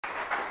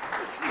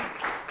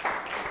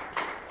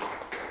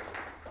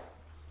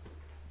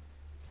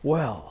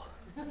Well,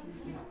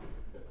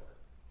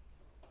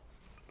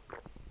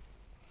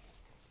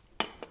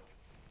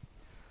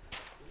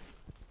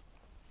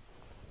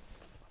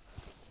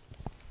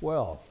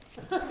 well,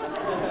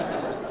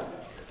 I'll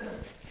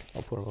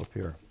put them up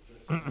here.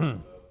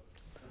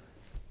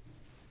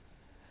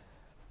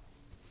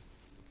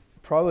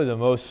 Probably the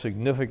most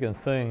significant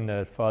thing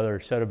that Father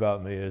said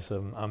about me is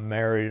I'm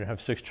married and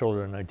have 6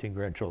 children and 19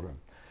 grandchildren.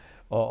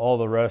 All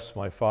the rest,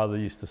 my father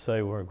used to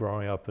say when we were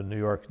growing up in New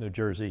York, New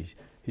Jersey,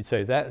 he'd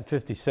say that and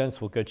 50 cents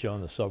will get you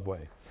on the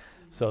subway.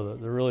 So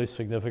the really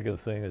significant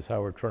thing is how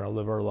we're trying to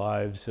live our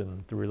lives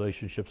and the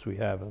relationships we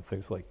have and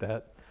things like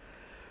that.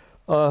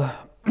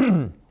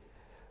 I'm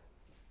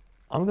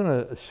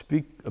going to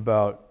speak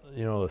about,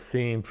 the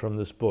theme from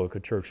this book, A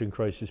Church in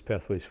Crisis,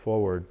 Pathways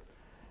Forward,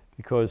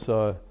 because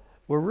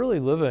we're really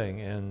living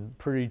in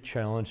pretty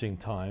challenging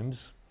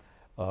times.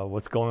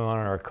 What's going on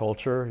in our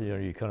culture,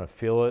 you kind of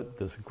feel it.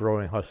 There's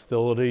growing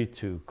hostility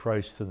to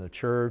Christ and the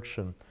church,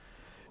 and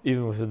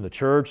even within the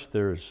church,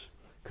 there's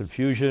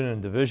confusion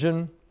and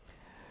division.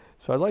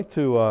 So I'd like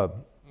to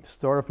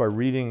start off by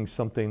reading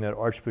something that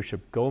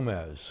Archbishop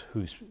Gomez,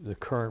 who's the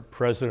current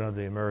president of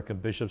the American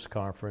Bishops'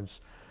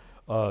 Conference,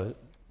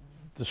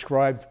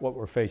 described what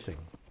we're facing.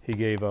 He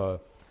gave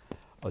a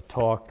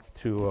talk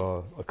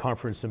to a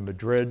conference in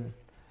Madrid.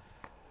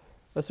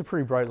 That's a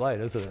pretty bright light,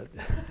 isn't it?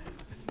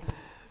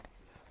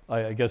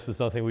 I guess there's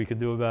nothing we can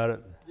do about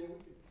it.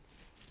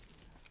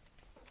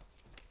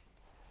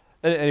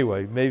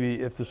 Anyway, maybe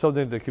if there's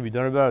something that can be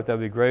done about it,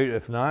 that'd be great.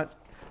 If not,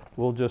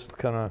 we'll just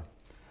kind of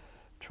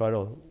try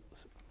to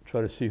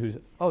see who's.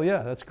 Oh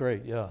yeah, that's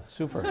great. Yeah,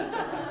 super.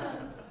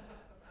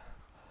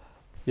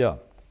 Yeah.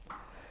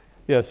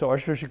 So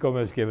Archbishop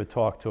Gomez gave a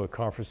talk to a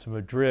conference in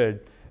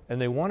Madrid,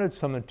 and they wanted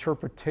some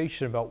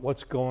interpretation about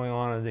what's going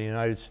on in the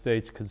United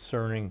States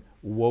concerning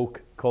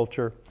woke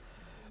culture.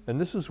 And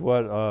this is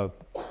what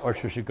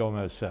Archbishop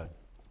Gomez said.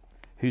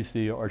 He's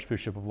the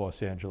Archbishop of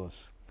Los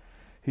Angeles.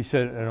 He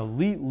said, an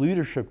elite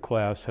leadership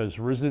class has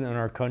risen in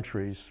our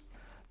countries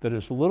that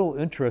has little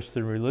interest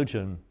in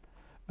religion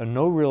and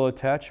no real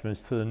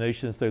attachments to the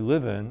nations they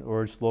live in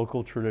or its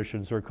local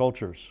traditions or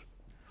cultures.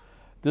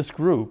 This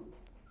group,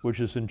 which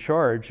is in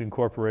charge in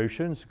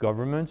corporations,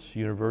 governments,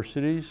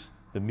 universities,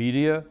 the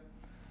media,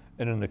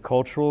 and in the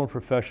cultural and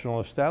professional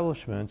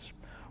establishments,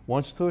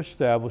 wants to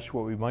establish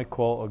what we might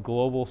call a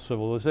global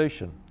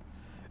civilization.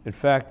 In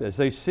fact, as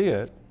they see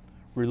it,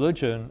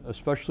 religion,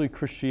 especially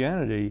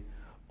Christianity,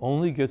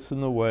 only gets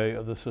in the way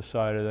of the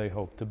society they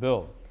hope to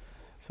build.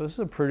 So this is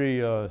a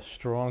pretty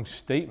strong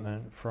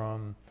statement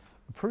from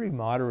a pretty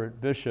moderate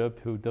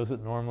bishop who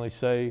doesn't normally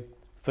say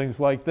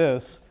things like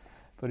this,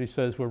 but he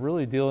says we're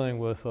really dealing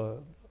with a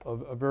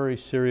very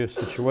serious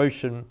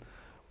situation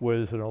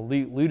with an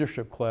elite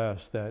leadership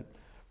class that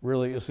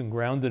really isn't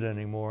grounded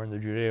anymore in the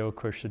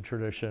Judeo-Christian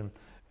tradition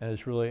and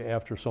is really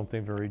after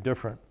something very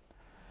different.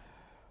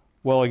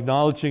 While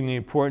acknowledging the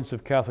importance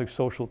of Catholic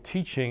social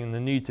teaching and the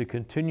need to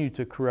continue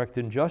to correct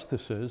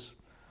injustices,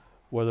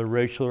 whether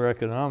racial or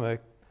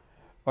economic,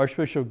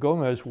 Archbishop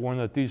Gomez warned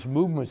that these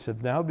movements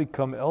have now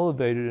become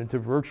elevated into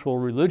virtual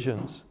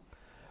religions,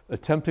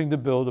 attempting to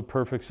build a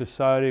perfect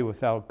society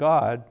without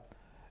God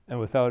and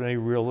without any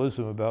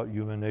realism about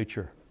human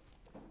nature.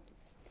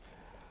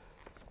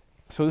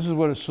 So this is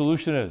what a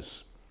solution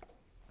is.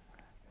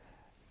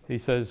 He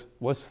says,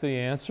 what's the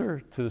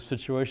answer to the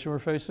situation we're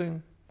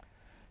facing?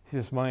 He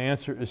says, my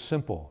answer is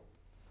simple.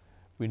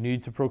 We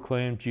need to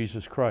proclaim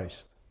Jesus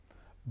Christ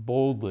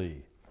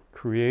boldly,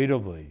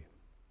 creatively,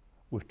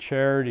 with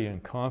charity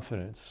and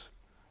confidence,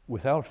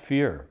 without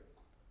fear.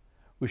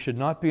 We should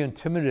not be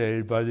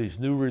intimidated by these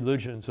new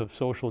religions of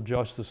social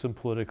justice and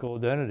political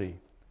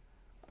identity.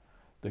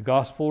 The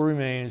gospel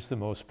remains the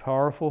most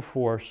powerful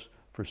force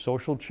for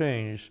social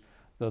change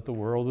that the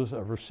world has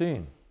ever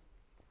seen.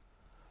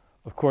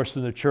 Of course,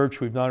 in the church,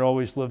 we've not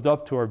always lived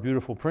up to our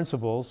beautiful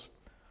principles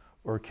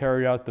or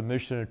carried out the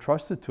mission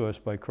entrusted to us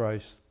by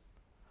Christ.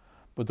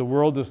 But the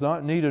world does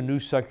not need a new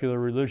secular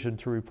religion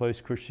to replace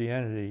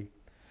Christianity.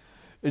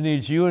 It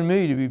needs you and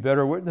me to be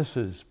better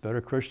witnesses, better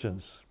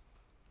Christians.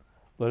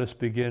 Let us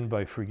begin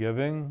by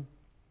forgiving,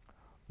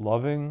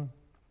 loving,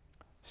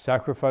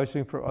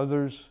 sacrificing for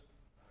others,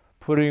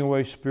 putting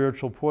away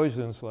spiritual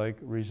poisons like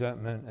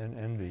resentment and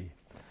envy.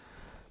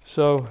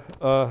 So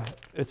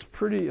it's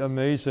pretty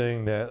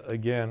amazing that,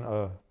 again,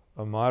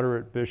 a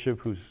moderate bishop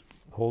who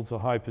holds a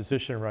high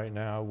position right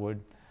now would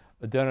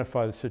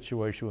identify the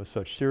situation with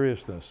such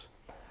seriousness.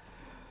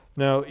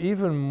 Now,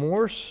 even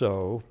more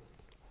so,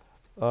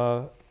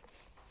 Pope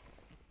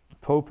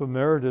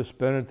Emeritus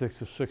Benedict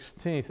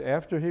XVI,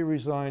 after he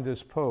resigned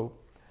as Pope,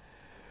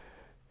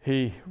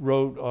 he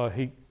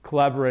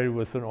collaborated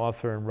with an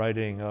author in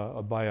writing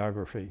a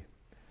biography.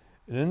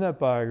 And in that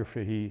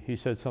biography, he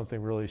said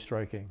something really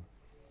striking.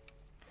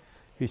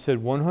 He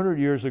said, 100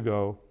 years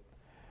ago,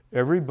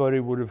 everybody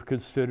would have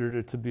considered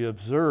it to be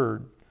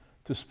absurd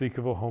to speak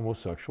of a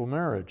homosexual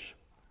marriage.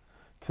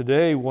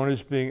 Today, one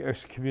is being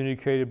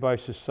excommunicated by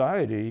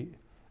society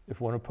if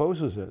one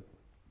opposes it.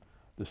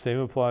 The same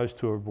applies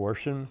to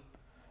abortion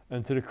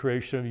and to the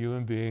creation of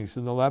human beings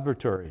in the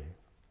laboratory.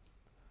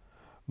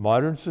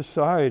 Modern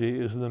society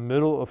is in the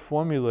middle of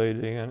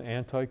formulating an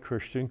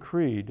anti-Christian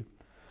creed,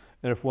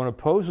 and if one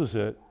opposes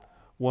it,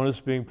 one is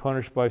being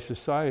punished by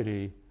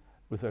society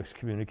with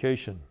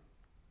excommunication.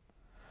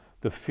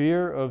 The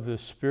fear of the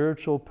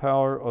spiritual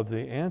power of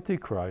the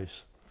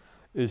Antichrist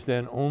is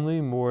then only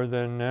more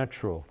than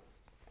natural.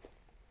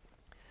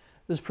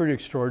 It's pretty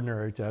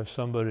extraordinary to have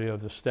somebody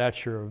of the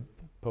stature of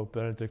Pope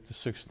Benedict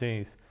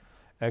XVI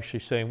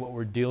actually saying what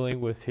we're dealing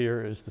with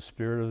here is the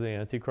spirit of the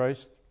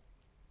Antichrist.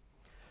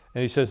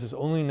 And he says it's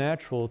only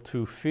natural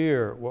to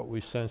fear what we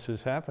sense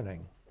is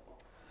happening.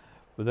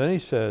 But then he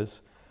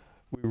says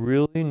we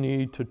really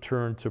need to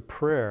turn to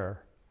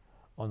prayer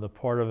on the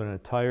part of an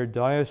entire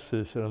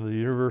diocese and of the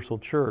universal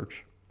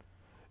church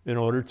in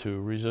order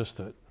to resist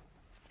it.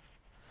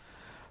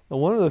 Now,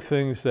 one of the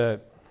things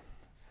that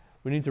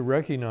we need to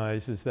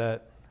recognize is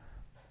that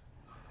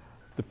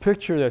the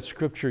picture that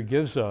Scripture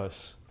gives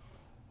us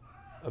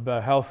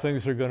about how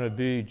things are going to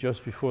be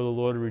just before the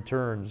Lord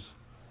returns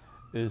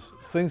is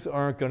things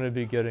aren't going to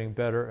be getting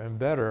better and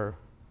better.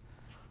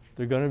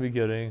 They're going to be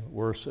getting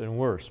worse and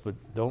worse, but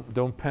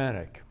don't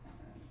panic.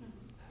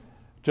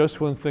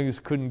 Just when things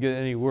couldn't get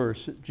any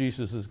worse,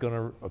 Jesus is going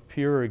to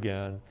appear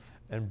again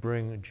and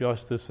bring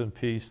justice and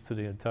peace to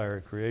the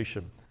entire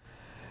creation.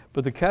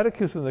 But the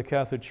Catechism of the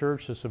Catholic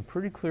Church has some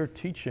pretty clear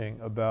teaching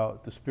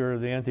about the spirit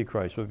of the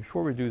Antichrist. But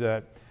before we do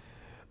that,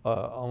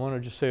 I want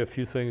to just say a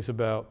few things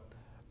about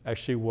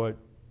actually what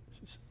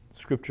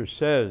Scripture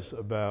says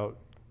about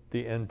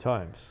the end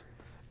times.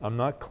 I'm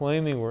not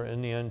claiming we're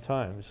in the end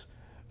times.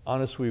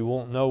 Honestly, we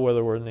won't know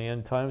whether we're in the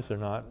end times or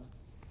not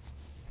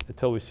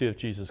until we see if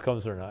Jesus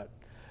comes or not.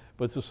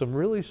 But there's some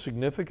really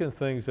significant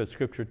things that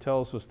Scripture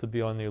tells us to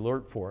be on the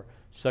alert for.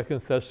 2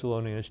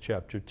 Thessalonians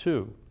chapter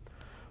 2.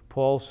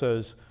 Paul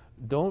says,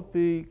 don't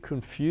be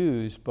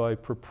confused by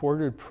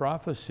purported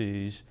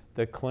prophecies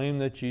that claim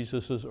that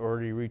Jesus has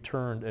already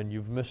returned and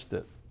you've missed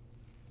it.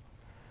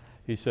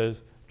 He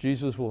says,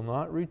 Jesus will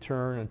not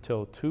return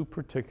until two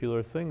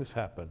particular things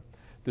happen.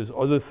 There's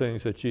other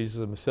things that Jesus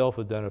himself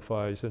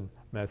identifies in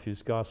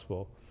Matthew's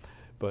gospel,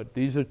 but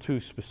these are two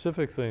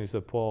specific things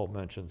that Paul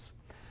mentions.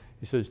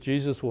 He says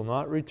Jesus will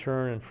not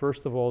return, and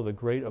first of all, the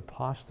great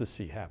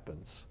apostasy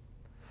happens.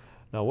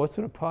 Now, what's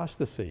an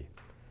apostasy?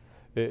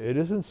 It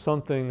isn't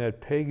something that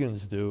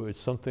pagans do, it's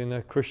something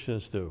that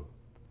Christians do.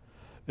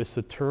 It's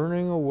the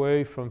turning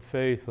away from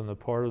faith on the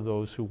part of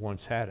those who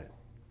once had it.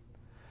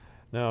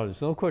 Now,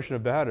 there's no question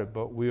about it,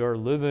 but we are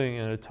living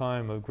in a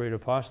time of great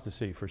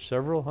apostasy. For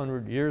several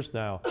hundred years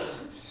now,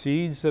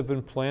 seeds have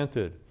been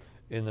planted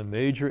in the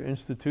major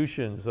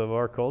institutions of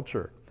our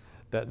culture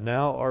that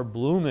now are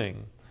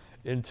blooming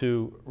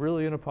into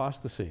really an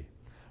apostasy.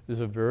 There's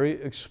a very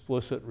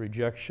explicit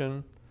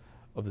rejection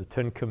of the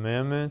Ten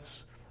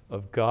Commandments,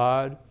 of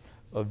God,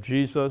 of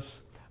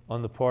Jesus,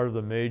 on the part of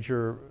the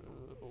major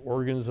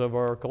organs of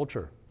our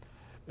culture.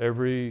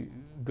 Every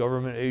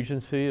government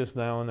agency is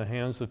now in the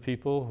hands of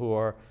people who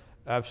are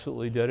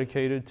absolutely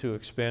dedicated to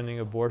expanding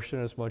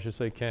abortion as much as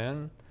they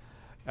can,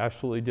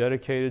 absolutely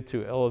dedicated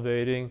to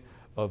elevating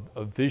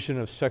a vision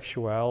of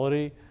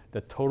sexuality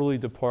that totally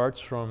departs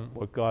from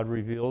what God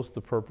reveals the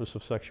purpose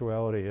of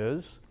sexuality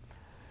is,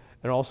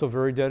 and also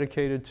very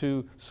dedicated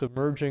to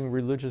submerging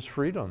religious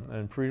freedom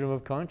and freedom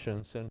of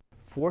conscience and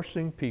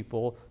forcing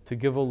people to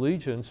give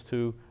allegiance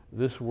to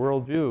this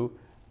worldview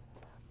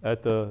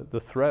at the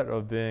threat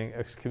of being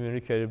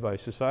excommunicated by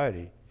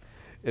society.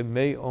 It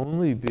may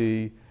only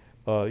be,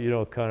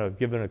 kind of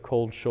given a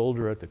cold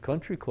shoulder at the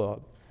country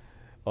club.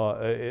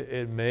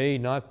 It may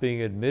not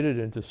being admitted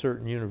into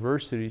certain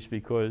universities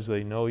because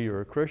they know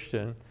you're a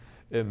Christian.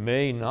 It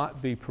may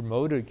not be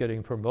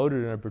getting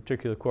promoted in a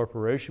particular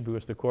corporation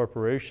because the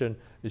corporation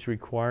is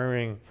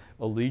requiring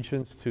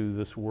allegiance to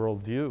this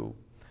worldview.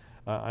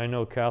 I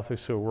know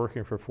Catholics who are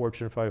working for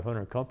Fortune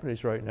 500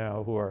 companies right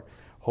now who are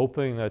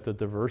hoping that the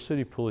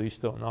diversity police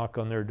don't knock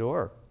on their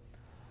door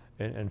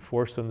and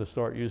force them to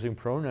start using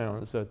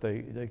pronouns that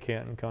they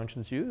can't in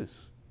conscience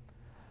use.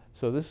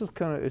 So this is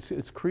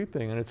it's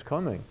creeping and it's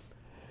coming.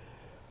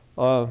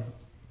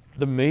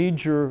 The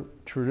major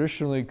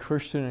traditionally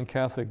Christian and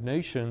Catholic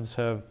nations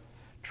have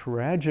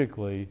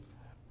tragically,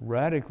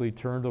 radically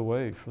turned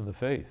away from the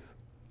faith.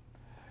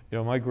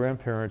 My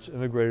grandparents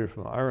immigrated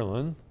from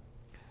Ireland.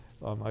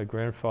 My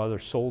grandfather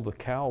sold a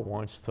cow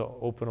once to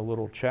open a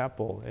little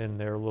chapel in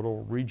their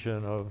little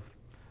region of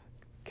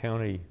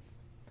County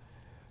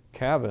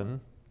Cavan.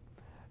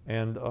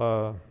 And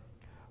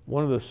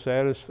one of the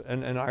saddest,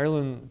 and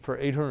Ireland for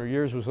 800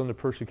 years was under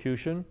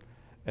persecution,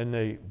 and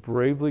they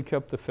bravely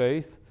kept the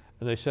faith,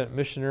 and they sent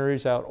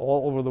missionaries out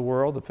all over the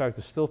world. In fact,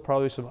 there's still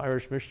probably some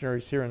Irish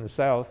missionaries here in the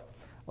South.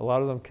 A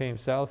lot of them came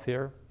south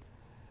here.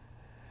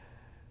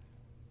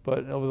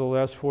 But over the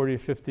last 40 or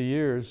 50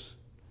 years,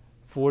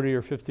 40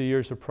 or 50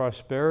 years of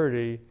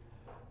prosperity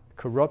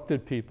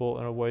corrupted people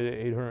in a way that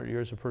 800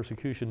 years of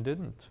persecution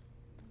didn't.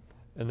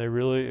 And they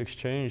really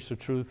exchanged the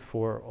truth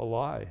for a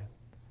lie.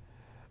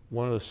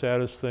 One of the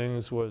saddest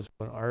things was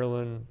when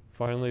Ireland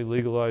finally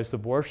legalized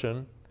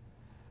abortion,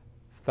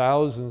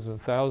 thousands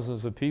and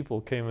thousands of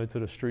people came into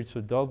the streets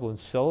of Dublin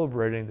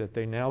celebrating that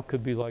they now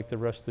could be like the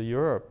rest of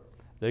Europe.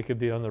 They could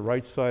be on the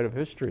right side of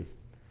history.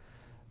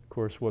 Of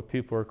course, what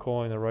people are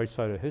calling the right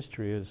side of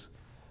history is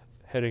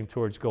heading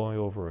towards going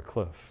over a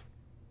cliff.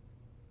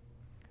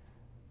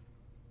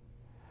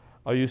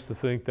 I used to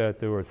think that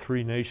there were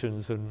 3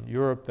 nations in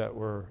Europe that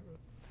were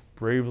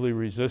bravely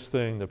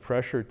resisting the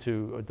pressure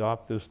to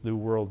adopt this new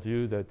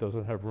worldview that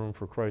doesn't have room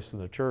for Christ in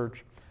the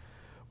church.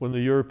 When the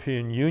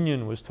European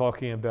Union was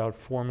talking about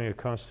forming a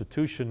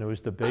constitution, there was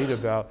debate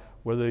about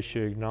whether they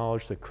should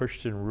acknowledge the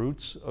Christian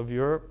roots of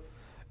Europe,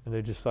 and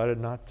they decided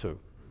not to.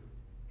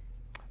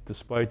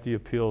 Despite the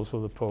appeals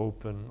of the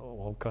Pope and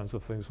all kinds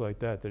of things like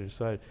that, they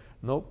decided,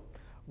 nope,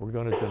 we're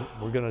going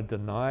to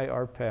deny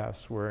our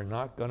past. We're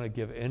not going to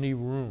give any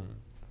room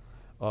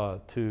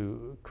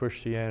to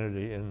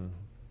Christianity in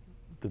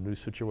the new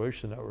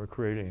situation that we're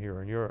creating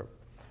here in Europe.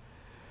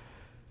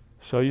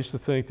 So I used to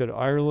think that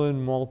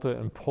Ireland, Malta,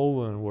 and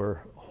Poland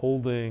were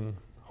holding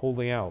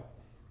out.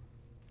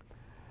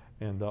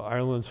 And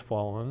Ireland's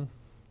fallen.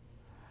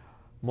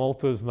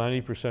 Malta is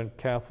 90%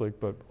 Catholic,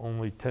 but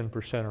only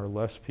 10% or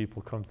less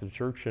people come to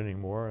church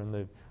anymore, and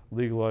they've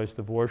legalized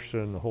divorce,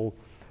 and the whole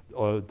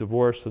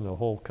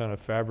kind of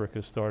fabric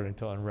is starting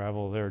to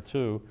unravel there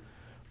too.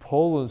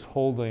 Poland's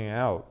holding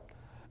out,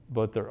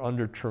 but they're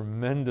under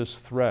tremendous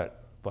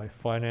threat by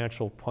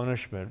financial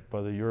punishment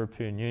by the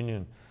European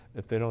Union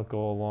if they don't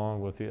go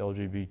along with the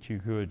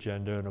LGBTQ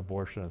agenda and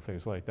abortion and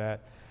things like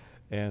that.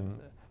 And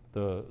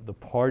the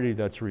party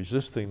that's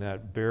resisting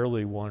that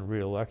barely won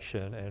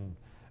re-election, and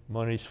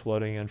money's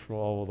flooding in from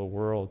all over the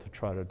world to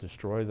try to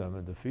destroy them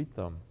and defeat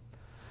them.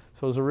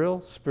 So there's a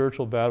real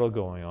spiritual battle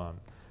going on.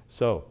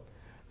 So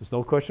there's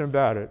no question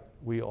about it,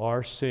 we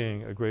are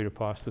seeing a great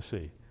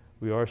apostasy.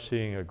 We are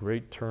seeing a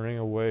great turning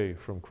away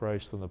from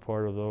Christ on the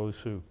part of those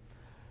who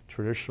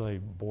traditionally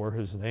bore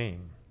his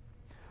name.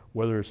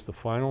 Whether it's the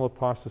final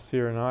apostasy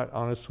or not,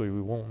 honestly,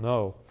 we won't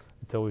know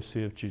until we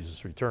see if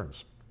Jesus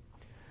returns.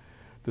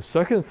 The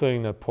second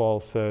thing that Paul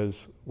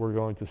says we're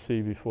going to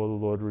see before the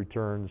Lord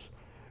returns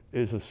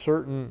is a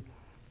certain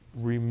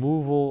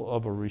removal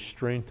of a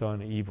restraint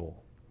on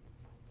evil.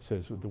 It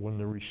says when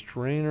the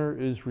restrainer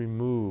is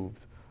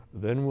removed,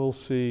 then we'll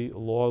see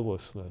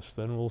lawlessness,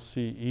 then we'll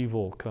see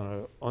evil kind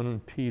of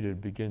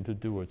unimpeded begin to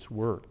do its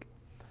work.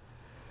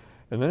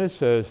 And then it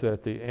says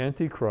that the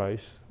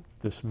Antichrist,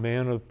 this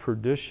man of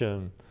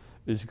perdition,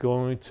 is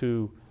going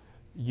to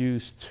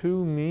use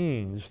 2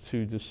 means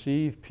to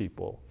deceive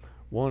people.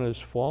 One is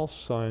false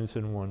signs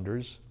and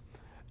wonders,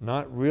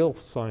 not real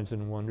signs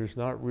and wonders,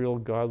 not real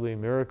godly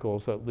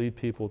miracles that lead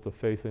people to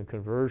faith and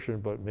conversion,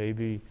 but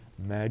maybe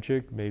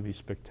magic, maybe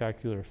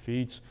spectacular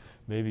feats,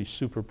 maybe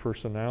super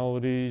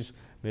personalities,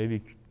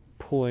 maybe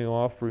pulling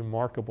off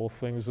remarkable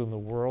things in the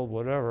world,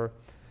 whatever.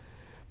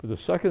 But the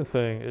second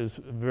thing is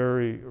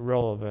very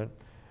relevant.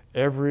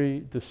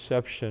 Every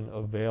deception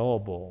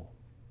available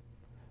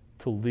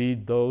to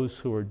lead those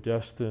who are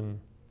destined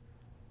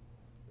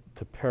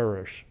to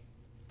perish,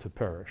 to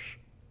perish.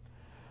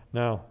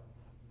 Now,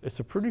 it's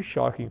a pretty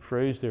shocking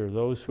phrase there,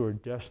 those who are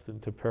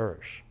destined to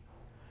perish.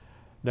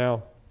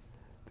 Now,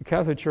 the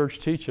Catholic Church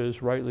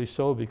teaches, rightly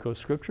so because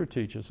Scripture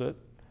teaches it,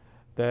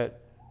 that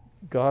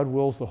God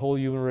wills the whole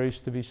human race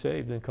to be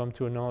saved and come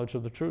to a knowledge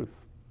of the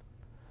truth.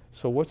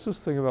 So what's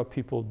this thing about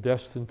people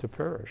destined to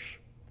perish?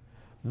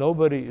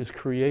 Nobody is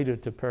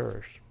created to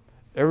perish.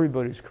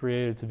 Everybody's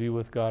created to be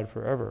with God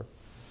forever.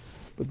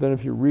 But then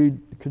if you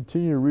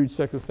continue to read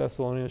 2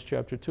 Thessalonians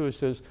chapter 2, it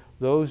says,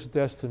 those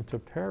destined to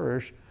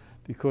perish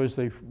because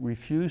they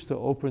refuse to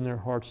open their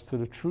hearts to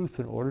the truth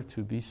in order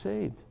to be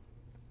saved.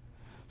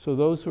 So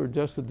those who are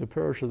destined to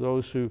perish are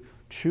those who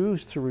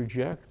choose to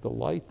reject the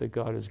light that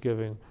God is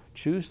giving,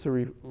 choose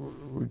to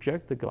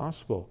reject the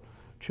gospel,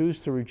 choose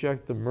to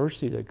reject the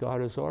mercy that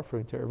God is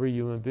offering to every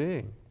human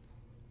being.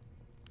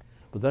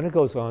 But then it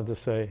goes on to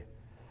say,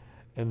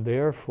 and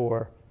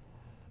therefore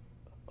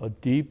a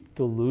deep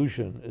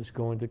delusion is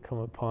going to come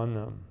upon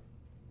them.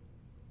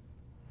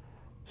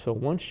 So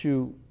once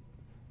you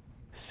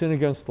sin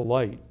against the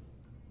light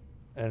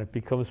and it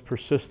becomes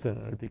persistent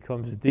and it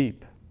becomes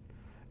deep,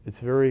 it's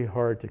very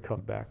hard to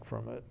come back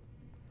from it.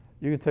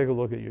 You can take a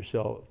look at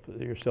yourself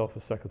in 2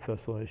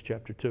 Thessalonians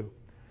chapter 2.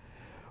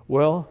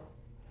 Well,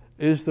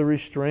 is the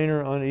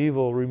restrainer on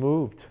evil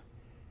removed?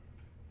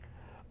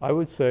 I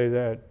would say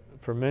that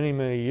for many,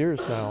 many years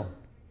now,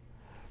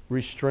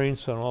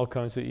 restraints on all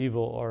kinds of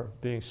evil are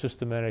being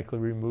systematically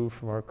removed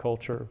from our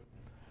culture,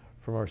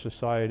 from our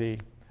society.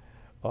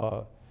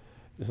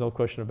 There's no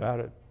question about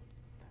it.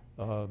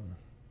 I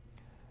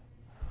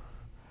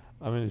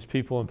mean, there's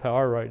people in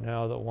power right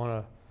now that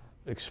want to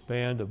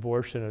expand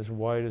abortion as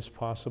wide as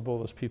possible.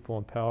 There's people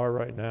in power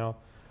right now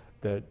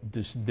that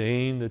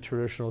disdain the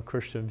traditional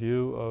Christian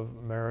view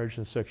of marriage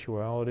and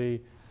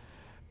sexuality,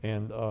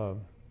 and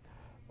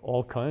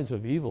all kinds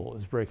of evil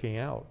is breaking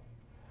out.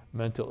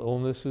 Mental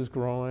illness is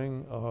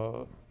growing,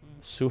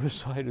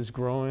 suicide is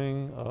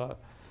growing.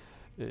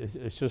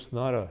 It's just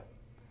not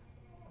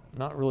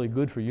really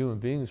good for human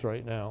beings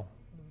right now.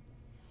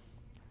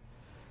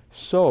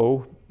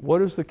 So, what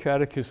does the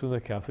Catechism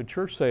of the Catholic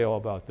Church say all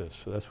about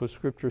this? So that's what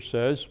Scripture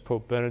says.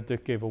 Pope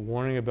Benedict gave a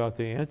warning about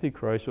the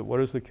Antichrist, but what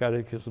does the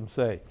Catechism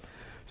say?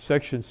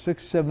 Section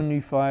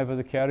 675 of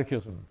the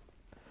Catechism.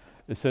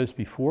 It says,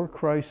 before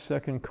Christ's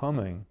second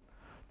coming,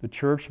 the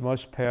Church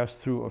must pass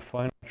through a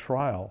final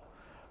trial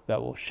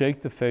that will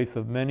shake the faith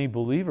of many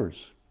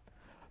believers.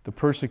 The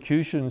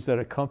persecutions that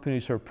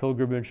accompanies her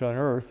pilgrimage on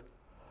earth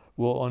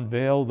will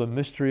unveil the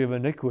mystery of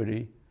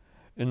iniquity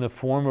in the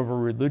form of a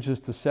religious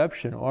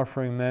deception,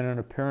 offering men an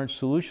apparent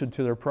solution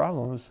to their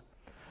problems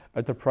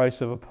at the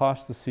price of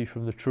apostasy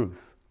from the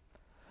truth.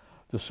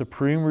 The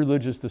supreme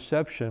religious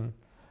deception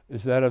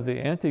is that of the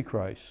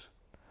Antichrist,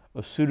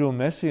 a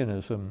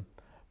pseudo-messianism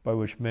by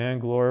which man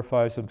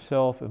glorifies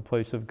himself in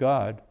place of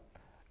God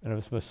and of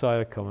his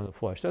Messiah come in the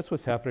flesh. That's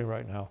what's happening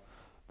right now.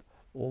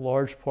 A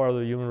large part of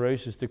the human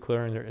race is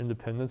declaring their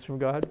independence from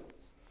God.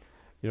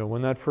 You know,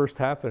 when that first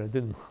happened, it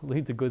didn't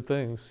lead to good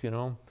things, you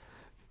know.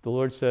 The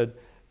Lord said,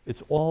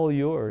 it's all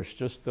yours,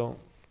 just don't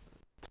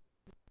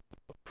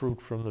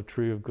fruit from the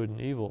tree of good and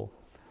evil.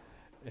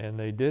 And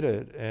they did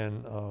it,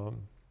 and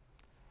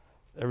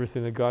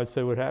everything that God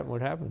said would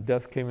happen.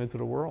 Death came into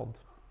the world.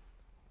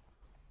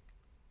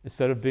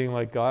 Instead of being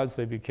like gods,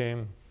 they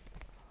became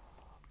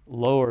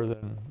lower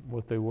than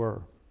what they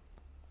were.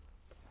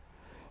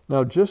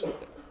 Now, just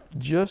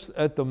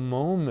at the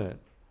moment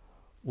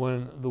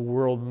when the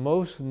world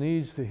most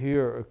needs to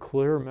hear a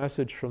clear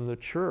message from the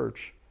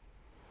Church,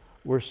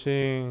 we're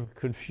seeing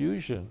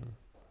confusion,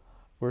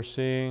 we're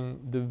seeing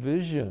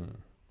division,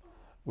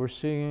 we're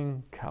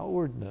seeing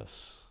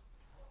cowardness,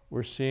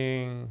 we're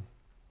seeing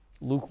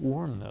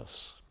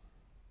lukewarmness.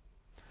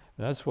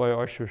 And that's why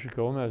Archbishop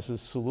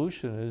Gomez's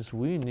solution is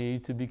we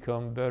need to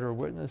become better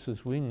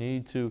witnesses. We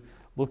need to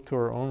look to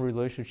our own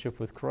relationship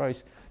with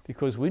Christ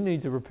because we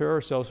need to prepare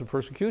ourselves for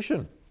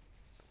persecution.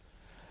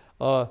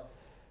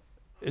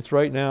 It's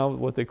right now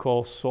what they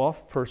call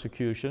soft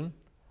persecution,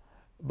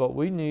 but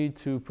we need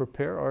to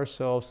prepare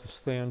ourselves to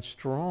stand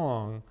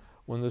strong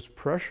when there's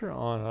pressure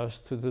on us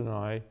to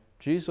deny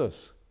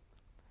Jesus.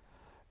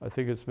 I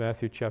think it's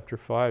Matthew chapter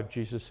 5.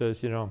 Jesus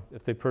says, you know,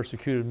 if they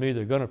persecuted me,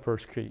 they're going to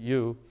persecute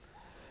you.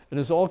 And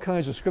there's all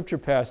kinds of scripture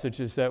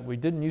passages that we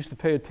didn't used to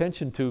pay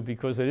attention to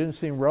because they didn't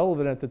seem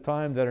relevant at the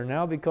time that are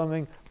now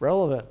becoming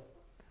relevant.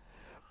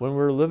 When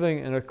we're living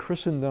in a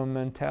Christendom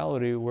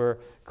mentality where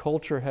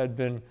culture had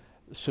been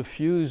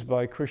suffused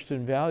by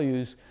Christian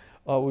values,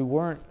 we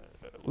weren't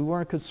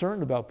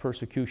concerned about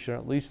persecution,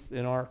 at least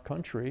in our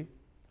country.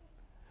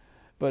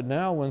 But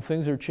now when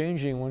things are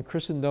changing, when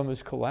Christendom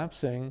is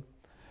collapsing,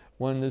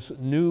 when this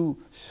new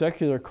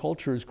secular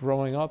culture is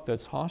growing up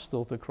that's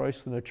hostile to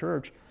Christ and the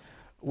Church,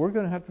 we're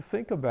going to have to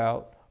think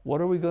about what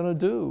are we going to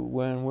do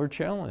when we're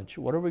challenged?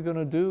 What are we going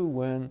to do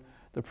when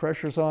the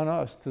pressure's on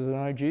us to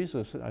deny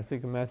Jesus? I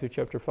think in Matthew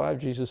chapter 5,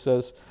 Jesus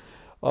says,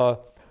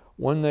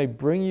 when they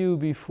bring you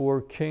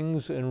before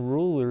kings and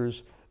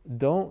rulers,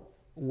 don't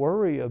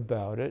worry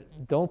about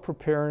it. Don't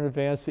prepare in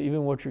advance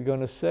even what you're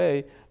going to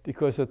say,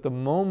 because at the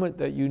moment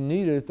that you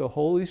need it, the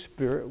Holy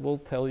Spirit will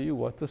tell you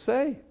what to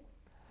say.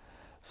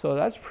 So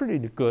that's pretty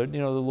good. You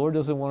know, the Lord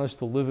doesn't want us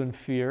to live in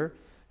fear.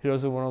 He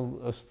doesn't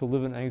want us to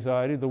live in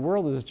anxiety. The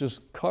world is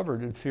just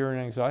covered in fear and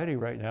anxiety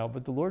right now,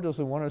 but the Lord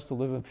doesn't want us to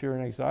live in fear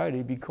and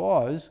anxiety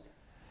because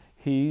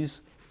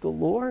He's the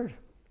Lord.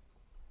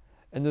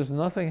 And there's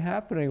nothing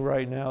happening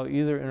right now,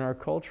 either in our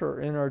culture or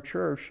in our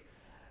church,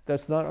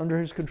 that's not under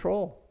His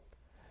control.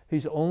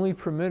 He's only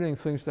permitting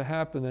things to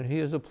happen that He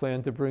has a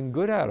plan to bring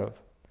good out of.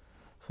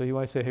 So you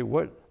might say, hey,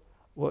 what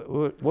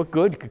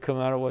good could come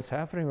out of what's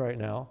happening right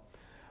now?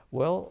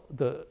 Well,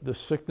 the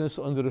sickness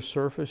under the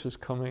surface is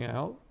coming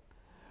out.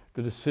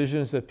 The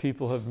decisions that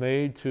people have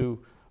made to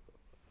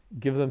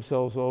give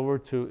themselves over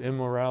to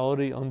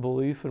immorality,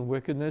 unbelief, and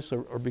wickedness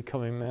are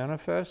becoming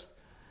manifest.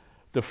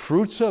 The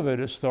fruits of it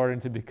is starting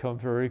to become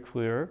very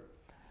clear.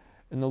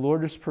 And the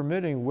Lord is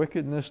permitting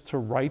wickedness to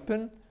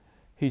ripen.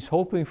 He's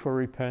hoping for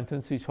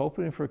repentance. He's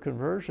hoping for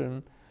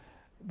conversion.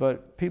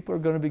 But people are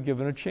going to be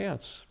given a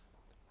chance.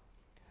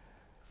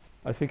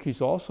 I think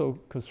He's also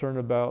concerned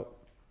about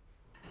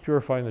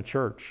purifying the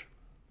church.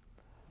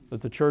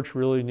 That the church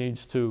really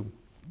needs to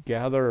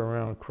gather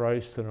around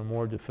Christ in a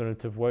more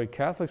definitive way.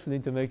 Catholics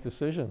need to make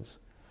decisions.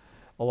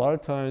 A lot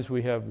of times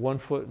we have one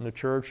foot in the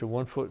church and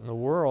one foot in the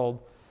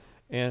world,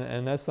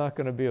 and that's not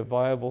going to be a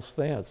viable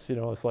stance. You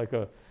know, it's like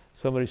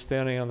somebody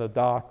standing on the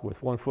dock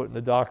with one foot in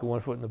the dock and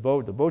one foot in the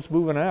boat. The boat's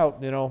moving out,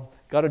 you know,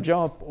 got to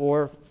jump,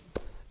 or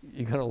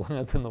you got to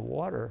land in the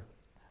water.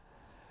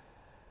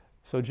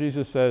 So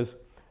Jesus says,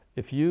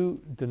 if you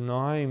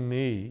deny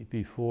me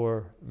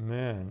before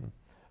men,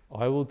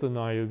 I will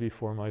deny you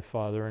before my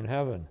Father in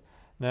heaven.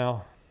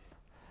 Now,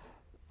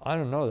 I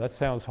don't know, that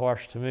sounds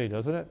harsh to me,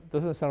 doesn't it?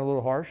 Doesn't it sound a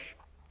little harsh?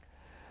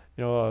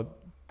 You know,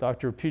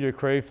 Dr. Peter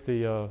Kreeft,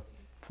 the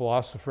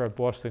philosopher at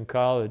Boston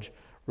College,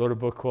 wrote a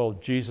book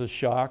called Jesus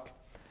Shock.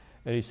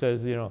 And he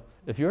says, you know,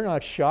 if you're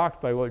not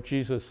shocked by what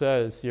Jesus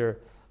says, you're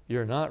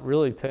not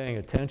really paying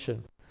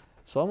attention.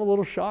 So I'm a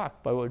little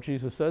shocked by what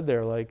Jesus said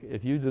there. Like,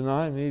 if you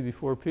deny me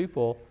before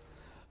people,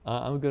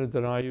 I'm going to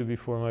deny you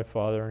before my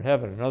Father in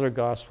heaven. Another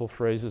gospel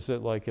phrases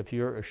it like, if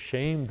you're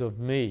ashamed of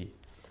me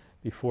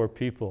before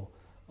people,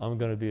 I'm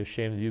going to be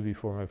ashamed of you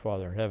before my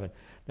Father in heaven.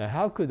 Now,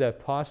 how could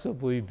that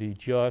possibly be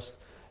just?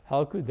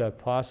 How could that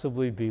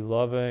possibly be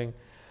loving?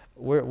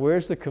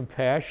 Where's the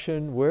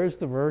compassion? Where's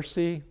the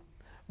mercy?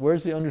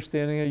 Where's the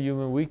understanding of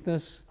human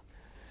weakness?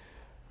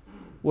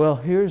 Well,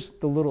 here's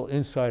the little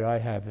insight I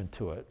have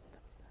into it.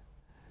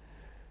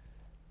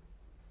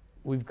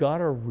 We've got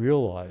to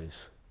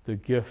realize the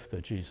gift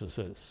that Jesus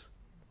is.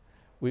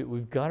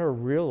 We've got to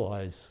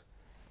realize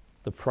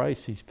the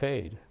price he's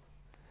paid.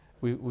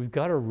 We've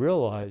got to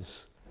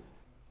realize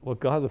what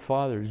God the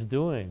Father is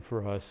doing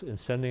for us in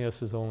sending us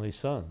his only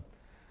Son.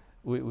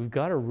 We've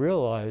got to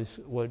realize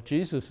what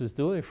Jesus is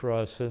doing for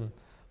us in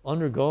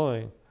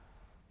undergoing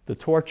the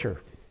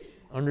torture,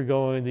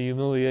 undergoing the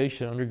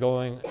humiliation,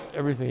 undergoing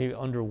everything he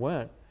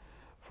underwent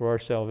for our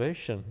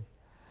salvation.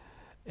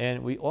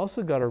 And we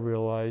also got to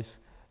realize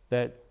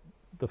that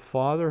the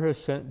Father has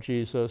sent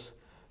Jesus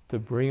to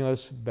bring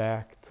us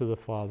back to the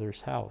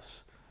Father's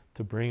house,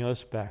 to bring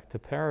us back to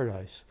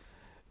paradise.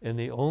 And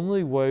the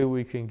only way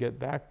we can get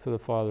back to the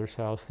Father's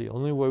house, the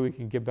only way we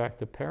can get back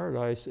to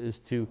paradise is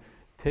to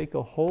take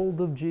a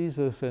hold of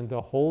Jesus and to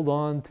hold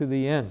on to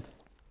the end.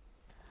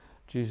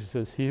 Jesus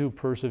says, he who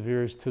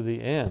perseveres to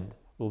the end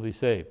will be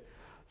saved.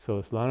 So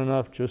it's not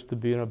enough just to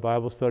be in a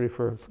Bible study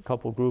for a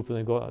couple group and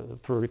then go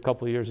for a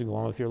couple of years and go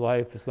on with your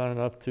life. It's not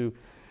enough to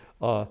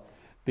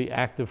be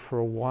active for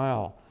a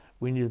while.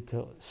 We need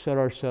to set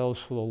ourselves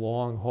for the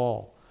long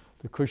haul.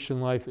 The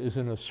Christian life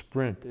isn't a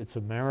sprint, it's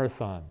a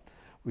marathon.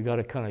 We got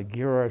to kind of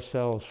gear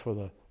ourselves for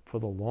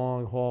the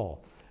long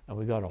haul. And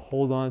we got to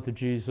hold on to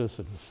Jesus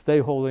and stay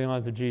holding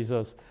on to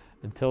Jesus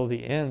until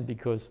the end,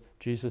 because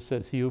Jesus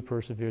says, he who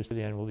perseveres to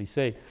the end will be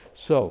saved.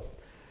 So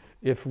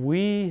if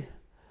we,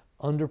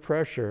 under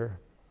pressure,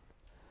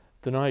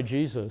 deny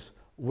Jesus,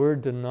 we're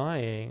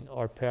denying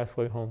our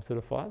pathway home to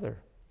the Father.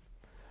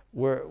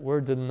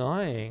 We're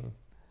denying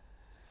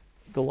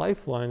the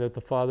lifeline that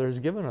the Father has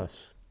given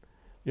us.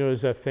 You know,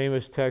 there's that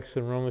famous text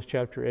in Romans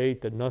chapter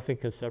 8 that nothing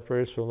can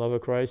separate us from the love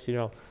of Christ. You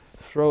know,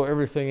 throw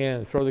everything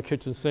in, throw the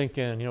kitchen sink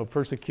in, you know,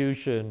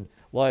 persecution,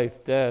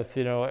 life, death,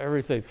 you know,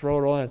 everything,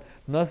 throw it all in.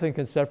 Nothing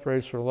can separate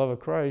us from the love of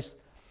Christ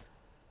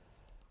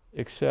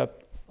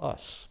except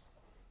us.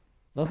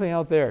 Nothing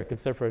out there can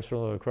separate us from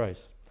the love of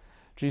Christ.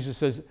 Jesus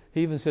says,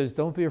 he even says,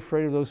 don't be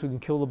afraid of those who can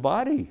kill the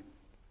body,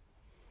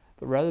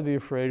 but rather be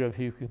afraid of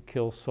he who can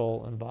kill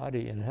soul and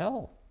body in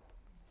hell.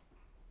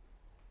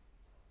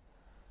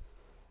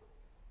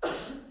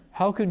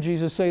 How can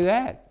Jesus say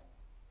that?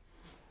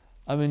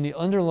 I mean, the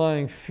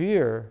underlying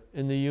fear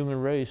in the human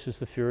race is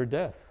the fear of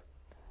death.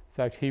 In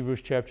fact,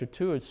 Hebrews chapter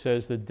 2, it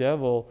says the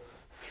devil,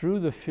 through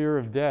the fear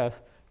of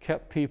death,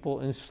 kept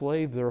people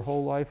enslaved their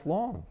whole life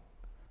long.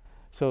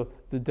 So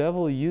the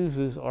devil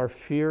uses our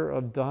fear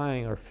of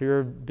dying, our fear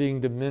of being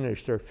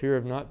diminished, our fear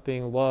of not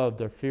being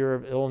loved, our fear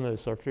of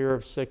illness, our fear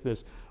of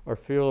sickness, our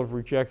fear of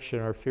rejection,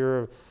 our fear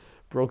of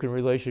broken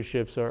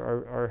relationships,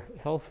 our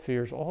health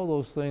fears, all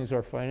those things,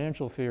 our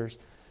financial fears.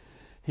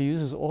 He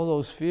uses all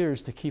those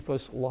fears to keep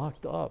us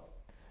locked up,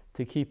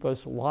 to keep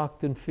us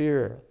locked in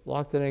fear,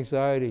 locked in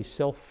anxiety,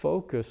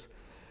 self-focused.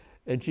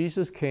 And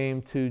Jesus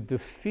came to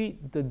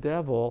defeat the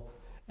devil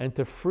and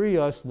to free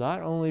us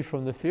not only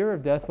from the fear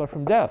of death, but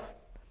from death.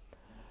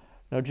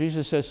 Now,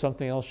 Jesus says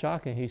something else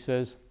shocking. He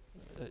says,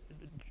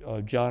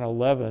 John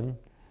 11,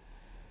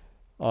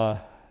 I'm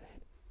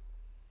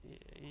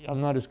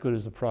not as good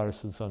as the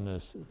Protestants on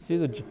this. See,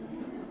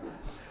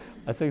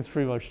 I think it's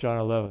pretty much John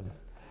 11,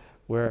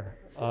 where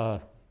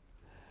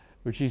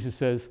Jesus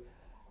says,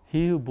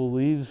 he who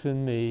believes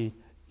in me,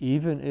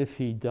 even if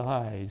he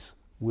dies,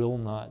 will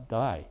not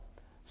die.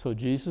 So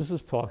Jesus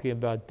is talking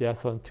about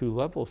death on two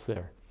levels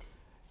there.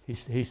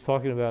 He's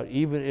talking about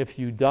even if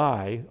you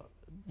die,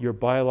 your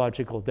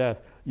biological death,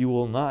 you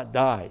will not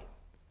die,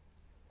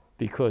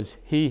 because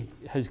he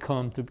has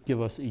come to give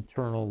us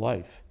eternal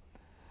life.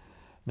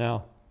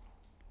 Now,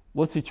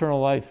 what's eternal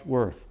life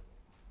worth?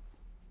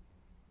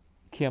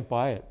 Can't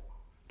buy it.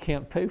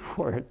 Can't pay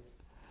for it.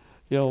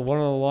 You know, one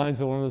of the lines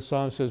of one of the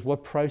Psalms says,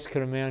 what price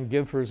can a man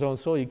give for his own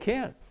soul? You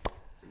can't.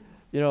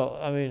 You know,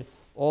 I mean,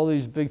 all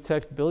these big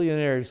tech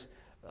billionaires,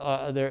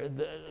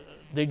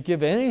 they'd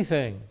give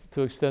anything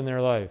to extend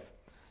their life.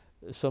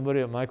 Somebody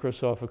at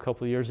Microsoft a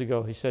couple of years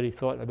ago, he said he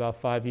thought in about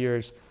 5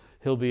 years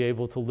he'll be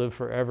able to live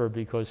forever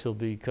because he'll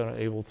be kind of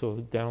able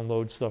to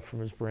download stuff from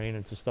his brain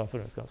into stuff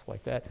and stuff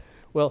like that.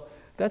 Well,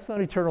 that's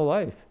not eternal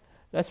life.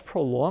 That's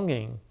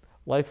prolonging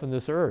life on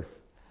this earth.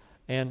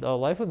 And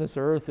life on this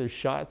earth is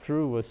shot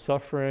through with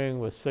suffering,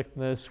 with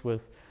sickness,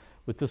 with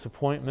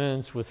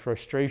disappointments, with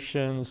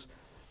frustrations.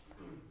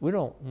 We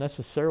don't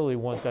necessarily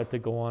want that to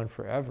go on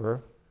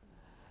forever.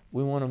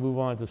 We want to move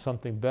on to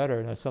something better,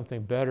 and that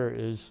something better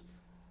is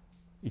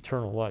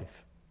eternal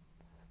life.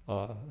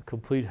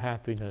 Complete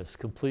happiness,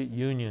 complete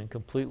union,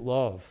 complete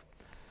love.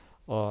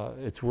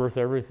 It's worth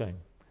everything.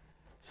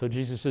 So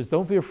Jesus says,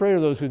 don't be afraid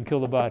of those who can kill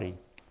the body,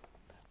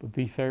 but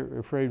be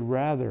afraid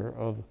rather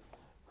of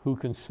who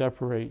can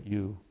separate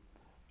you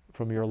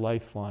from your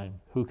lifeline?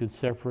 Who can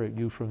separate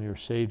you from your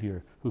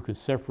Savior? Who can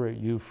separate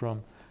you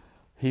from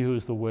He who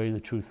is the way, the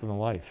truth, and the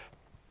life?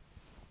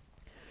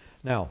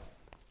 Now,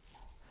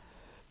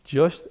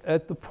 just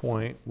at the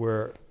point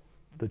where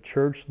the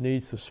church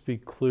needs to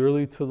speak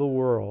clearly to the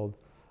world,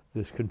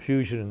 there's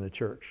confusion in the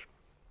church.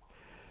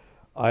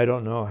 I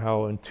don't know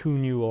how in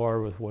tune you are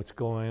with what's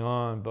going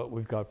on, but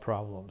we've got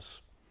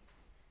problems.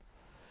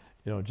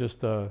 You know,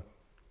 just a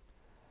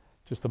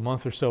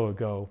month or so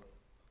ago,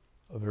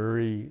 a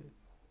very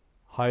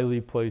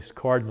highly placed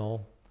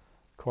cardinal,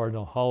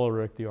 Cardinal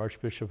Hollerich, the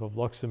Archbishop of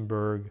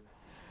Luxembourg,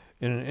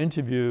 in an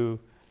interview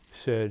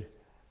said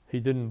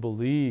he didn't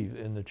believe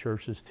in the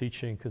church's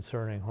teaching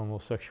concerning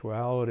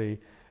homosexuality,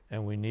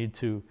 and we need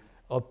to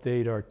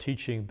update our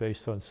teaching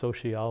based on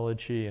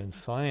sociology and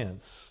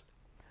science.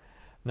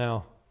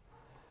 Now,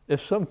 if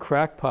some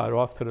crackpot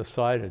off to the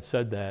side had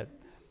said that,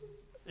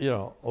 you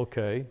know,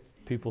 okay,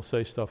 people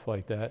say stuff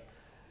like that,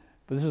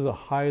 but this is a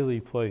highly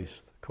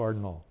placed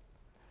cardinal.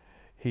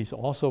 He's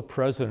also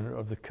president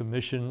of the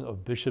Commission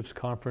of Bishops'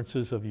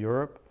 Conferences of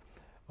Europe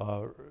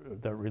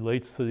that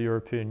relates to the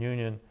European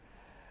Union,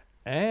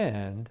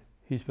 and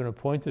he's been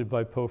appointed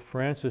by Pope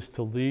Francis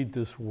to lead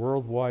this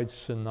worldwide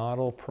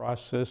synodal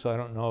process. I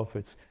don't know if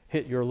it's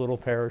hit your little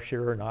parish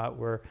here or not,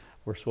 where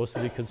we're supposed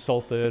to be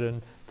consulted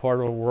and part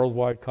of a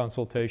worldwide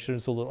consultation.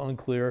 It's a little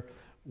unclear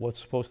what's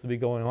supposed to be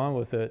going on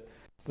with it,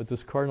 but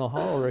this Cardinal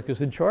Hollerich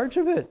is in charge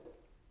of it.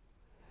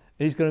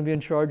 And he's going to be in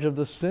charge of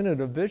the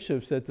synod of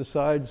bishops that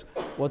decides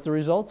what the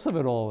results of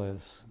it all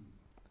is.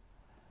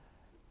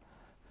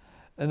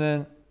 And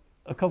then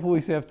a couple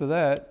weeks after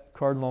that,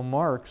 Cardinal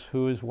Marx,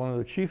 who is one of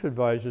the chief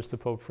advisors to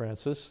Pope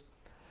Francis,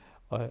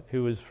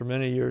 who was for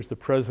many years the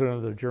president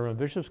of the German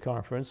Bishops'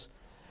 Conference,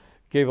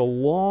 gave a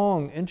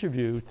long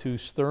interview to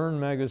Stern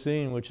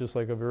magazine, which is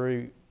like a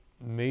very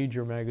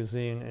major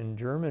magazine in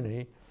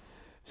Germany,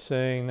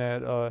 saying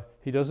that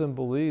he doesn't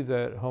believe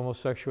that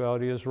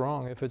homosexuality is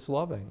wrong if it's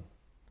loving.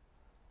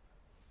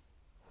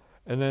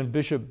 And then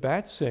Bishop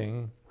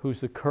Batzing,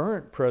 who's the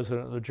current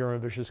president of the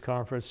German Bishops'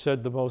 Conference,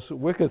 said the most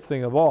wicked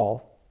thing of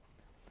all.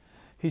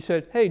 He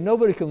said, hey,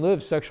 nobody can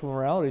live sexual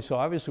morality, so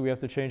obviously we have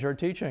to change our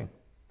teaching.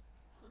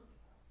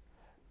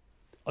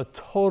 A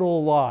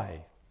total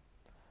lie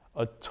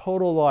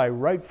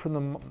right from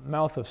the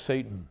mouth of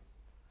Satan.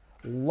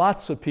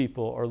 Lots of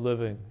people are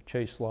living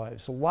chaste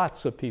lives.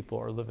 Lots of people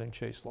are living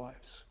chaste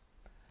lives.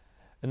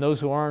 And those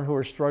who aren't, who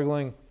are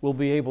struggling, will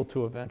be able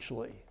to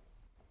eventually.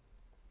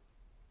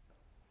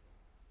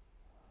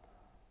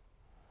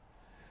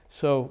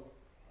 So,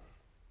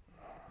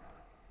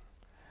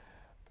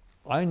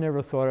 I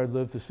never thought I'd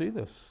live to see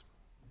this.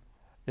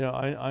 You know,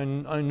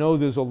 I know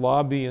there's a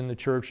lobby in the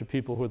church of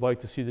people who would like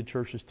to see the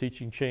church's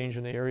teaching change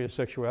in the area of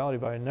sexuality,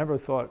 but I never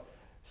thought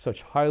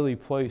such highly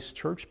placed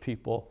church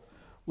people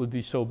would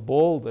be so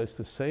bold as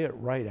to say it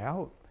right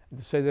out, and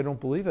to say they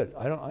don't believe it.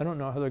 I don't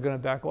know how they're going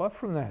to back off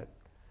from that.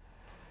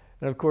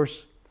 And of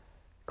course,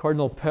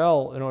 Cardinal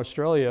Pell in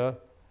Australia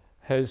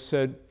has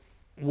said,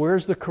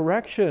 where's the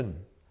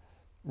correction?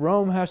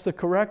 Rome has to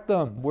correct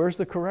them. Where's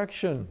the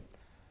correction?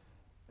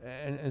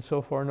 And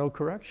so far, no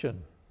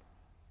correction.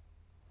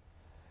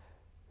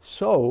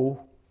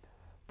 So,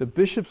 the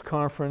bishops'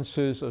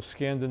 conferences of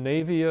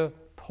Scandinavia,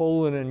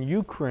 Poland, and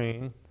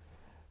Ukraine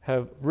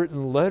have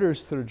written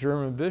letters to the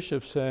German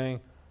bishops saying,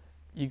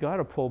 you got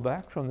to pull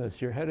back from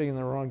this. You're heading in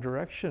the wrong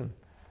direction.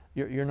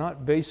 You're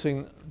not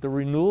basing the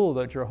renewal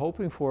that you're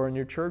hoping for in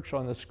your church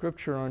on the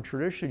scripture and on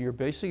tradition. You're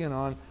basing it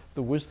on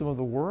the wisdom of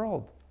the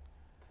world.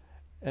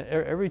 And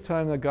every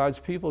time that God's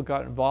people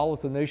got involved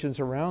with the nations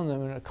around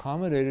them and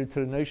accommodated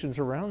to the nations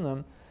around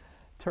them,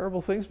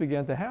 terrible things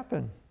began to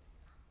happen.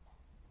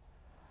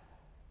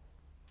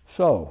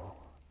 So,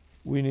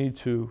 we need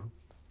to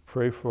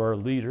pray for our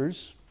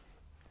leaders.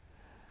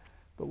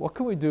 But what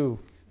can we do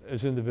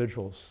as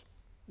individuals?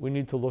 We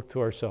need to look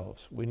to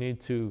ourselves. We need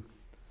to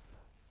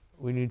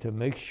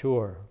make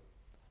sure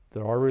that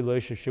our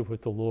relationship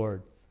with the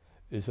Lord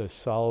is as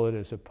solid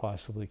as it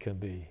possibly can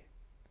be.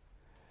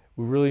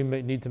 We really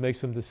need to make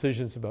some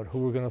decisions about who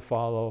we're going to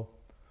follow,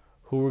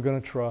 who we're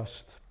going to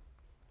trust,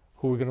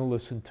 who we're going to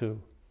listen to,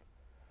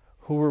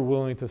 who we're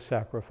willing to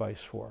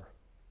sacrifice for.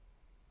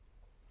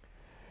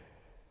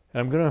 And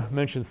I'm going to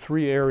mention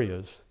 3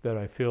 areas that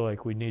I feel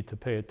like we need to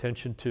pay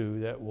attention to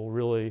that will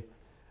really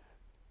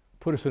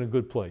put us in a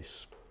good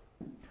place.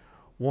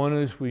 One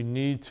is we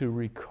need to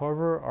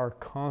recover our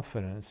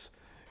confidence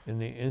in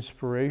the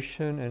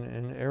inspiration and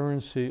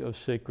inerrancy of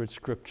sacred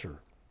scripture.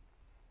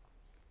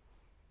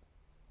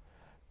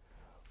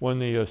 When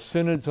the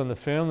synods on the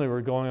family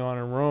were going on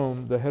in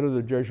Rome, the head of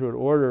the Jesuit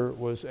order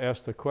was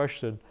asked a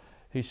question.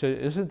 He said,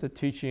 isn't the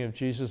teaching of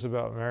Jesus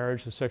about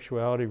marriage and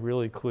sexuality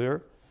really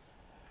clear?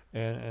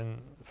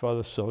 And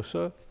Father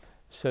Sosa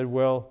said,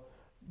 well,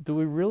 do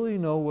we really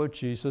know what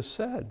Jesus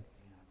said?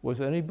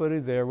 Was anybody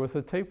there with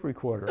a tape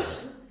recorder?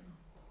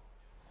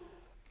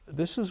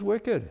 This is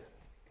wicked.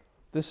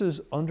 This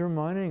is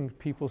undermining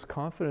people's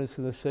confidence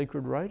in the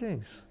sacred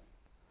writings.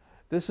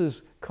 This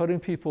is cutting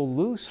people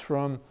loose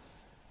from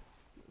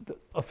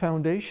a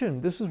foundation.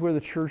 This is where the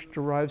church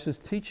derives its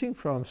teaching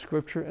from,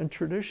 scripture and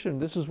tradition.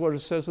 This is what it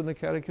says in the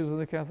Catechism of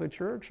the Catholic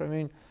Church. I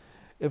mean,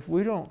 if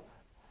we don't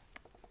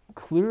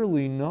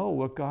clearly know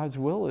what God's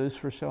will is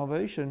for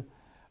salvation,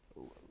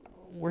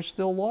 we're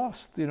still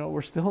lost.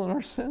 We're still in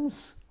our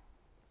sins.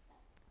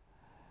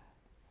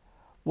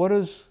 What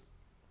does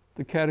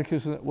the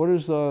Catechism, what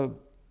does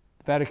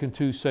Vatican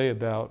II say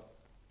about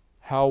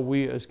how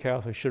we as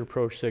Catholics should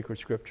approach sacred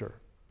scripture?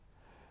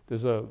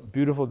 There's a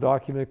beautiful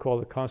document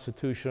called the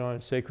Constitution on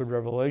Sacred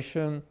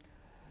Revelation.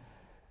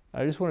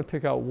 I just want to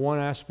pick out one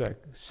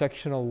aspect,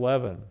 section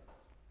 11.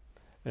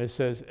 And it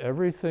says,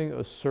 everything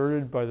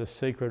asserted by the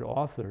sacred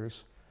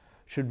authors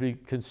should be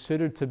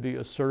considered to be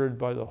asserted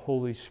by the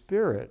Holy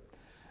Spirit,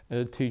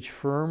 and to teach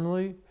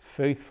firmly,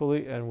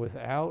 faithfully, and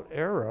without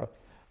error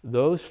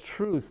those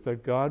truths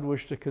that God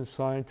wished to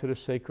consign to the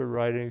sacred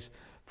writings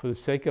for the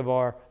sake of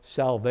our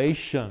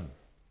salvation.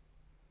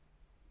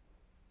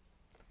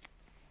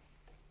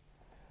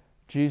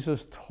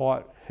 Jesus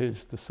taught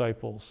his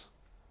disciples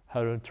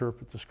how to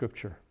interpret the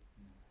scripture.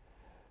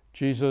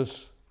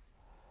 Jesus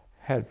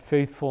had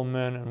faithful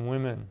men and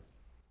women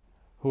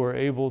who are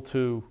able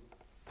to,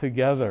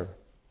 together,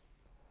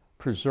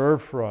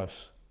 preserve for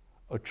us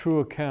a true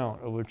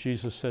account of what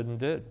Jesus said and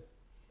did.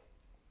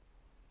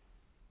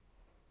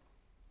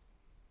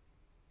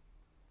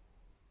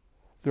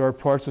 There are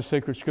parts of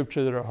sacred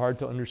scripture that are hard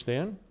to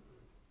understand,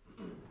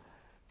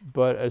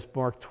 but as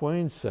Mark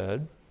Twain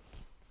said,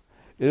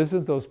 it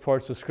isn't those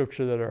parts of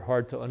scripture that are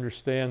hard to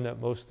understand that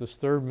most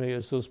disturb me,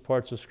 it's those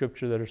parts of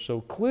scripture that are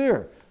so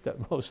clear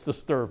that most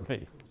disturb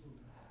me.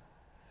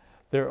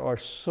 There are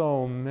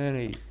so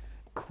many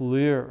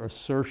clear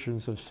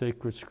assertions of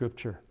sacred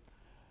scripture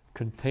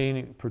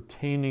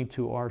pertaining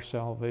to our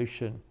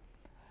salvation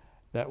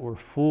that we're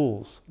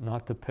fools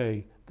not to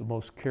pay the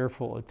most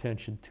careful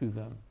attention to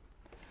them.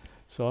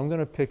 So I'm going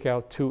to pick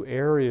out two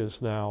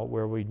areas now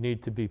where we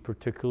need to be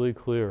particularly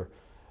clear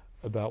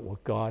about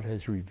what God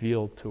has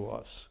revealed to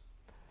us,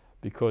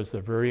 because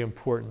they're very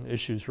important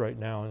issues right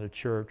now in the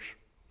church.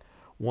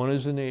 One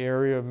is in the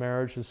area of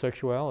marriage and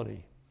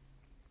sexuality.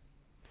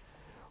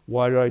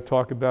 Why did I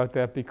talk about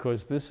that?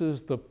 Because this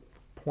is the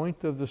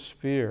point of the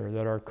spear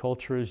that our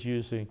culture is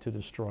using to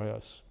destroy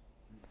us.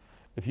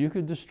 If you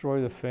could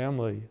destroy the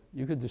family,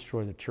 you could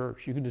destroy the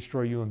church. You could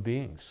destroy human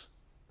beings.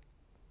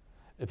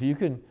 If you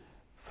can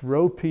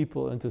throw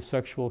people into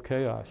sexual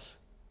chaos,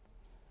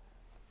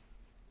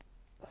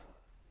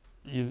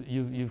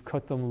 you've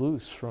cut them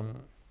loose from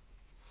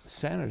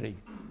sanity.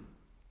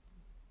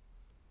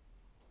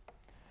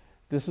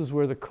 This is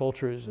where the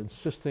culture is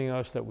insisting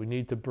us that we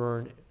need to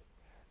burn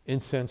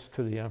incense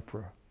to the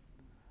emperor.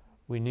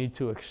 We need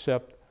to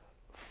accept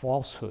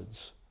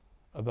falsehoods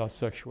about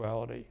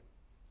sexuality,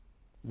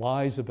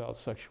 lies about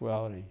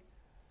sexuality.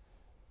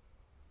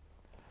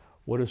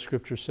 What does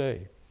Scripture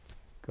say?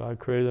 God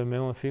created a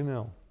male and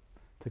female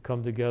to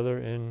come together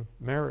in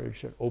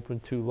marriage, open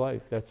to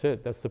life. That's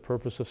it. That's the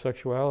purpose of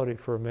sexuality,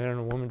 for a man and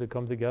a woman to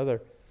come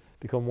together,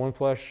 become one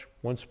flesh,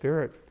 one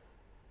spirit,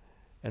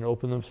 and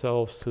open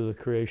themselves to the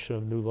creation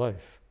of new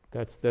life.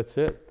 That's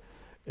it.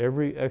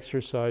 Every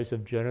exercise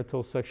of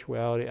genital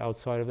sexuality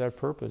outside of that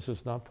purpose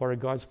is not part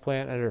of God's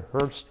plan, and it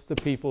hurts the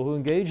people who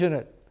engage in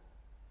it.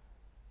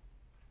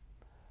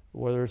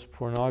 Whether it's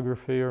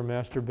pornography or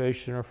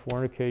masturbation or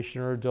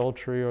fornication or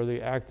adultery or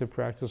the active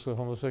practice of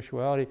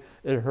homosexuality,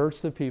 it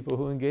hurts the people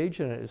who engage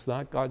in it. It's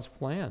not God's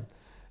plan.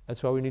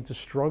 That's why we need to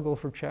struggle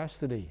for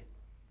chastity.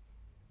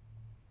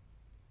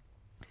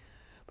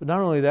 But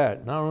not only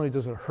that, not only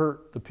does it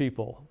hurt the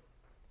people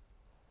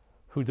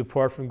who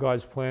depart from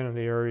God's plan in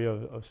the area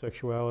of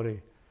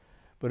sexuality,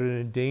 but it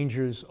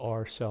endangers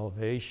our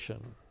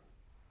salvation.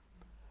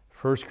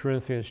 1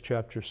 Corinthians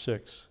chapter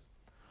 6,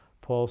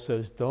 Paul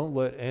says, don't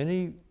let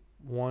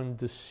anyone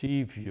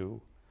deceive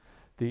you.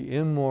 The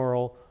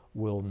immoral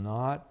will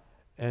not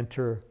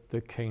enter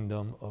the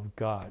kingdom of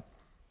God.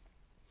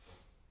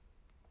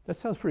 That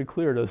sounds pretty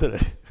clear, doesn't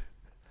it?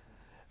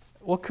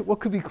 What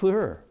could be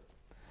clearer?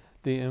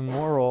 The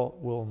immoral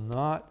will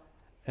not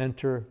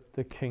enter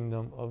the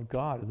kingdom of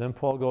God. And then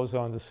Paul goes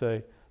on to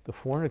say, the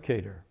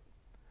fornicator,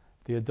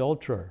 the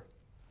adulterer,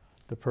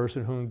 the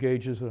person who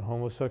engages in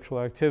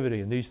homosexual activity.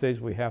 And these days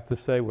we have to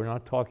say we're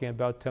not talking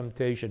about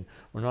temptation.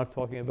 We're not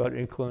talking about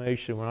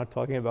inclination. We're not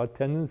talking about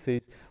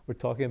tendencies. We're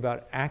talking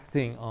about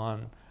acting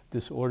on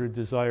disordered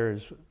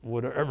desires,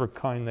 whatever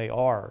kind they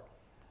are.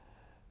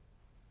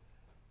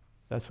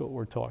 That's what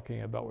we're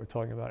talking about. We're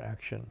talking about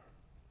action.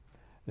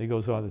 And he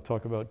goes on to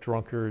talk about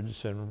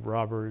drunkards and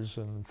robbers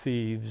and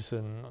thieves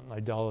and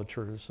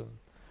idolaters and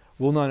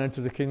will not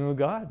enter the kingdom of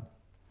God.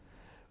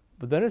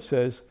 But then it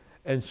says,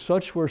 and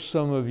such were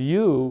some of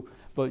you,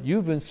 but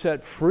you've been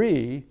set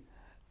free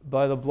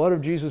by the blood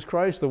of Jesus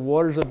Christ, the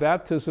waters of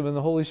baptism, and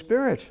the Holy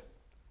Spirit.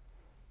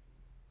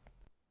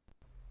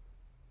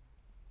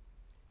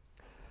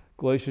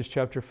 Galatians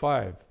chapter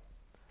 5.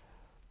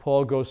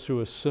 Paul goes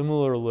through a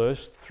similar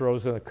list,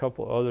 throws in a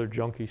couple other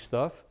junky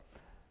stuff,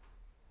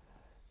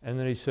 and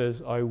then he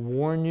says, I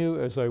warn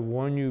you, as I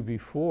warned you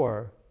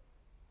before,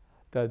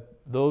 that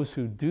those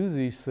who do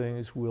these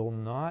things will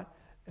not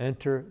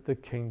enter the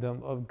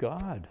kingdom of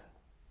God.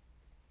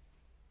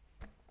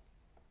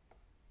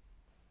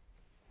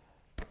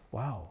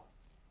 Wow.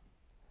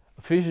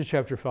 Ephesians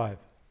chapter 5.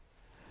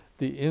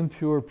 The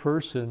impure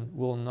person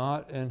will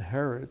not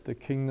inherit the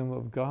kingdom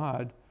of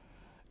God,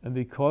 and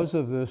because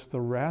of this,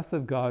 the wrath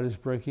of God is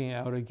breaking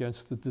out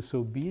against the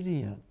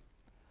disobedient.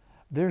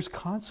 There's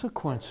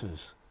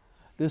consequences.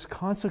 There's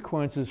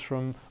consequences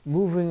from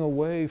moving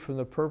away from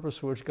the purpose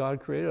for which God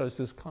created us.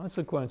 There's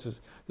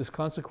consequences. There's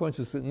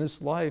consequences in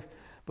this life,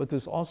 but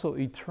there's also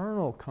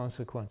eternal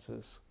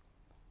consequences.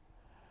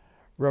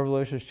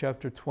 Revelation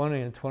chapter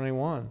 20 and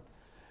 21.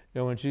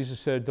 When Jesus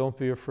said, don't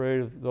be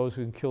afraid of those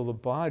who can kill the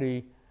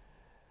body,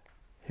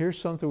 here's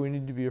something we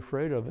need to be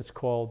afraid of. It's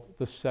called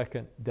the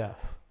second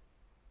death.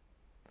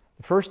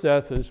 The first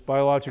death is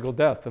biological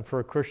death, and for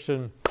a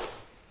Christian,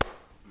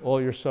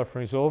 all your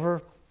suffering's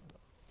over,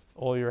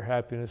 all your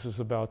happiness is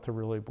about to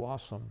really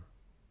blossom.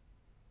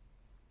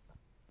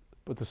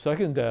 But the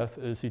second death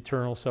is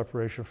eternal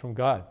separation from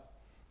God.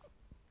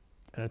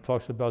 And it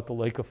talks about the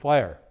lake of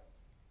fire.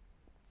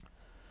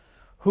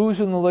 Who's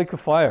in the lake of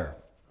fire?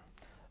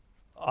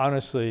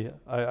 Honestly,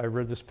 I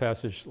read this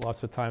passage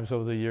lots of times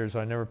over the years.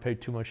 I never paid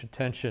too much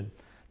attention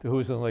to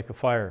who's in the lake of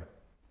fire.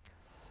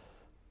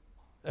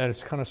 And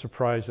it's kind of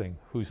surprising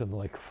who's in the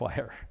lake of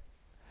fire.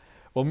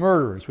 Well,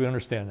 murderers, we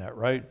understand that,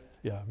 right?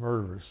 Yeah,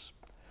 murderers.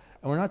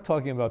 And we're not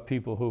talking about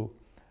people who,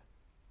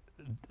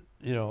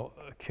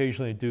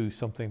 occasionally do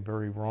something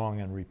very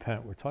wrong and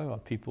repent. We're talking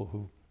about people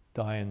who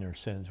die in their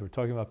sins. We're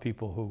talking about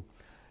people who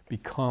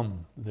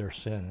become their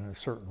sin in a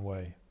certain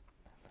way.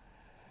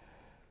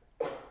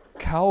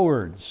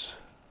 Cowards.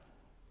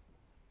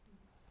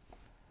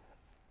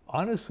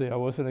 Honestly, I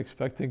wasn't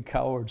expecting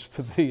cowards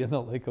to be in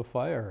the lake of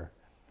fire.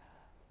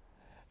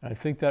 And I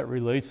think that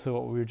relates to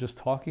what we were just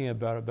talking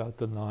about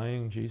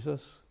denying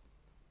Jesus,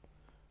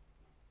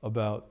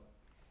 about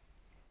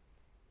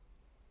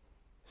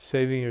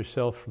saving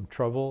yourself from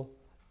trouble,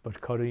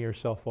 but cutting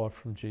yourself off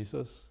from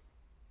Jesus.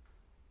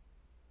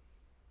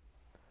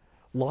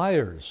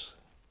 Liars.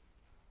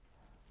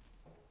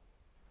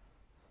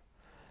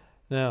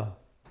 Now,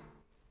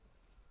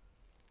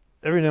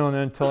 every now and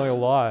then telling a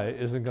lie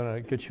isn't going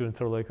to get you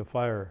into the lake of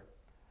fire.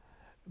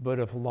 But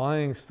if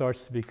lying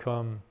starts to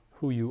become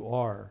who you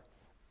are,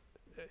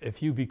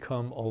 if you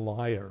become a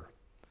liar,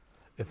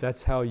 if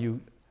that's how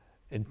you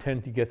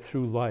intend to get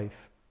through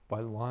life, by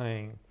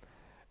lying,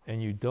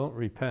 and you don't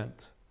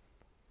repent,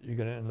 you're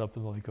going to end up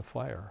in the lake of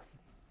fire.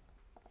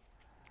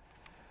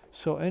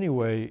 So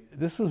anyway,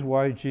 this is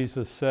why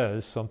Jesus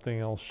says something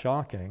else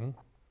shocking.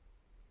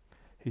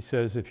 He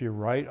says, if your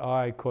right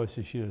eye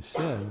causes you to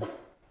sin,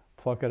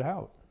 pluck it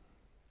out.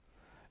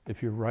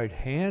 If your right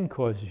hand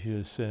causes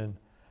you to sin,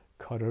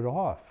 cut it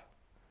off.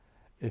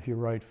 If your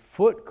right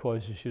foot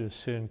causes you to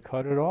sin,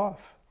 cut it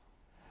off.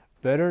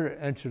 Better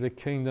to enter the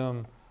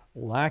kingdom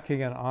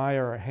lacking an eye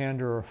or a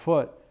hand or a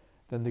foot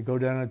than to go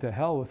down into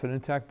hell with an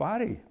intact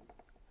body.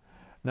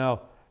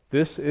 Now,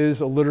 this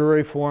is a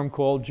literary form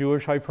called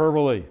Jewish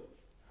hyperbole.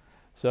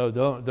 So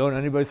don't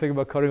anybody think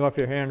about cutting off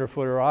your hand or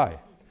foot or eye.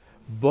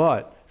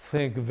 But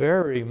think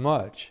very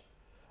much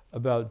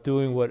about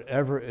doing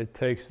whatever it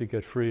takes to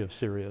get free of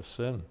serious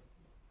sin.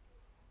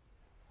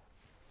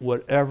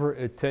 Whatever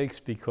it takes,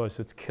 because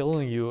it's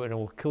killing you and it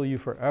will kill you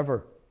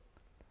forever.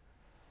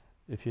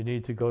 If you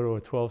need to go to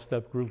a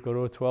 12-step group, go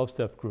to a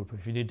 12-step group.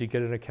 If you need to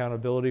get an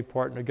accountability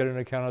partner, get an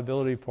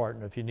accountability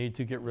partner. If you need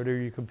to get rid of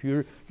your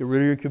computer, get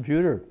rid of your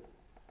computer.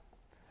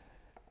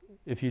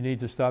 If you need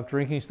to stop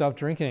drinking, stop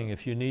drinking.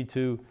 If you need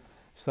to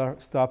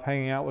stop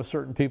hanging out with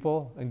certain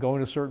people and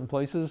going to certain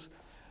places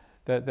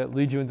that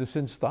lead you into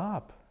sin,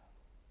 stop.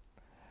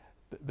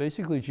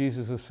 Basically,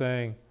 Jesus is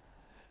saying,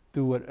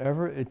 do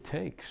whatever it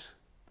takes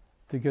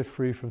to get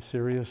free from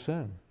serious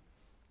sin.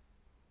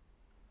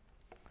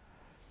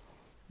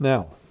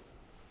 Now,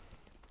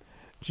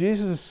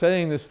 Jesus is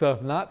saying this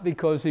stuff not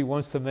because he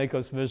wants to make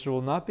us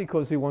miserable, not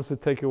because he wants to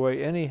take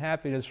away any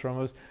happiness from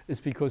us. It's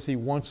because he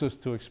wants us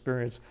to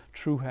experience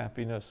true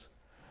happiness.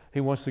 He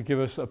wants to give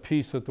us a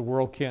peace that the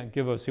world can't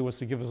give us. He wants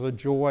to give us a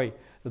joy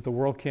that the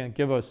world can't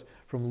give us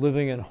from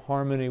living in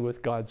harmony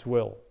with God's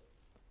will.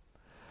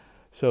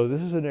 So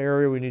this is an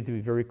area we need to be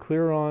very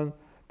clear on,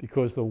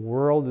 because the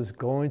world is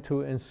going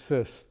to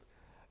insist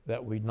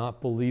that we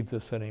not believe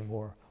this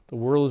anymore. The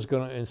world is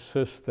going to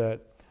insist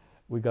that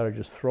we got to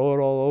just throw it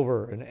all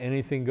over and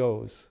anything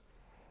goes.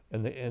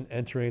 And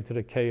entering into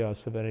the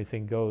chaos of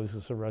anything goes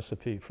is a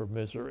recipe for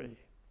misery.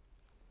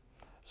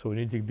 So we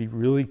need to be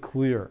really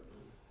clear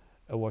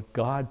at what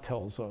God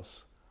tells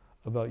us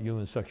about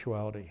human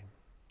sexuality.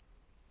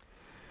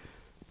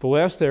 The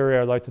last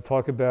area I'd like to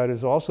talk about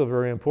is also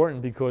very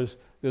important, because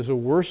there's a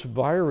worse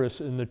virus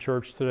in the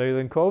church today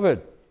than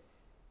COVID.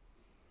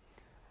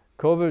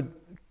 COVID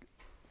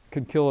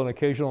can kill an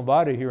occasional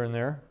body here and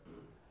there,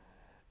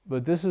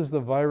 but this is the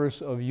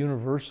virus of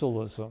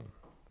universalism.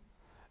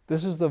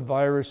 This is the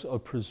virus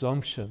of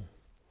presumption.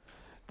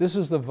 This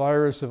is the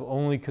virus of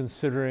only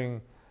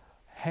considering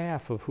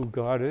half of who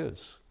God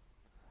is.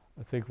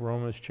 I think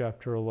Romans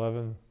chapter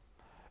 11.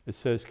 It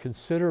says,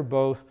 consider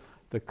both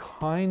the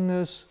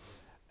kindness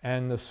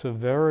and the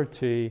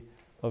severity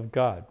of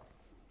God.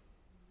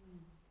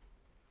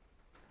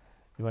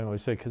 You might want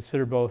to say,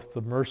 consider both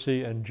the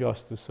mercy and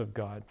justice of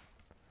God.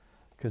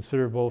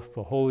 Consider both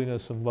the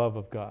holiness and love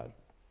of God.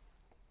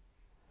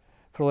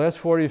 For the last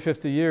 40 or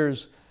 50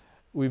 years,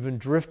 we've been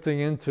drifting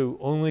into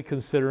only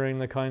considering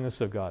the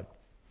kindness of God.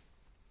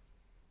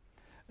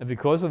 And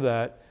because of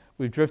that,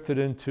 we've drifted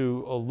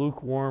into a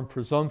lukewarm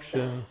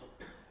presumption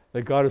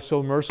that God is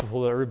so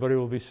merciful that everybody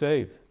will be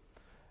saved.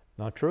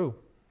 Not true.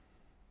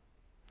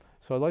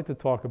 So I'd like to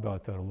talk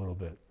about that a little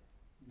bit.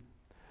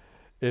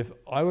 If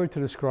I were to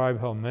describe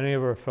how many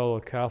of our fellow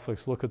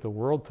Catholics look at the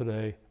world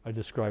today, I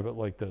describe it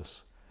like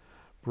this.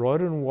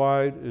 Broad and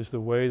wide is the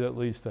way that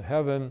leads to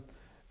heaven,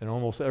 and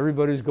almost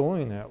everybody's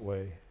going that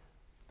way.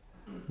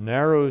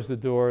 Narrow is the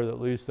door that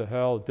leads to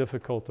hell,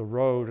 difficult the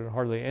road, and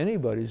hardly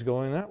anybody's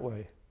going that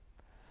way.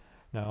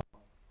 Now,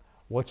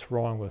 what's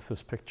wrong with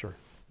this picture?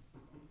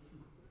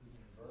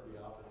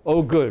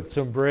 Oh, good,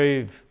 some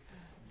brave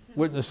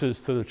witnesses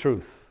to the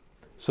truth.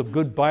 Some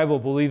good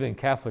Bible-believing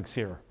Catholics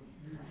here.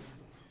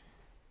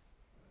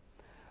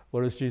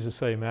 What does Jesus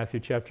say?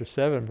 Matthew chapter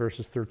 7,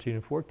 verses 13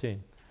 and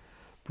 14.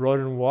 Broad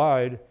and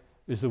wide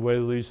is the way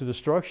that leads to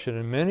destruction,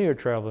 and many are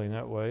traveling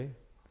that way.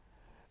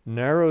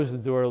 Narrow is the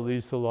door that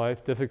leads to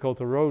life, difficult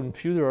the road, and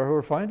few there are who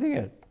are finding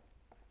it.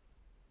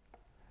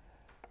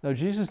 Now,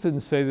 Jesus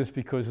didn't say this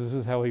because this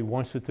is how he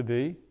wants it to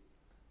be.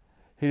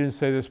 He didn't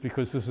say this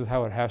because this is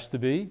how it has to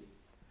be.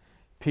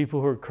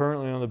 People who are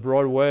currently on the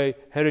broad way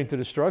heading to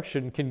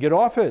destruction can get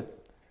off it.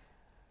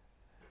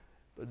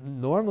 But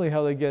normally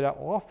how they get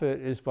off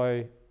it is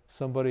by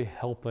somebody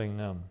helping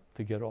them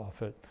to get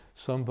off it,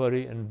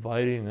 somebody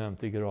inviting them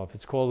to get off.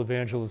 It's called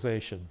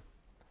evangelization.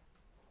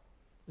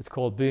 It's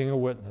called being a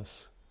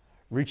witness,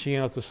 reaching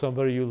out to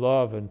somebody you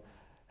love and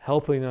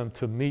helping them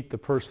to meet the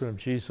person of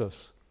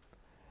Jesus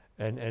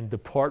and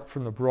depart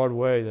from the broad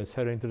way that's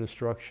heading to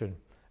destruction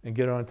and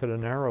get onto the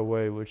narrow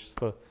way, which is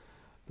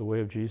the way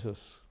of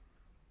Jesus.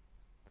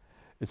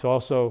 It's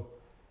also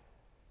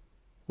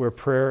where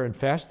prayer and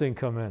fasting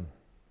come in.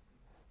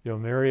 You know,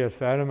 Mary at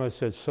Fatima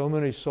said so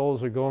many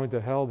souls are going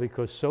to hell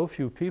because so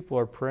few people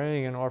are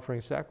praying and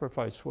offering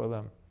sacrifice for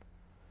them.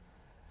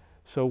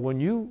 So when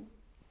you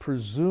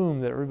presume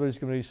that everybody's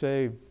going to be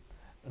saved,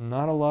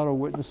 not a lot of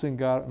witnessing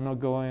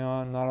going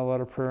on, not a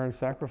lot of prayer and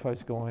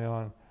sacrifice going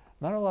on,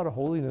 not a lot of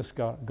holiness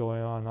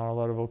going on, not a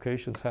lot of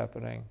vocations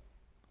happening.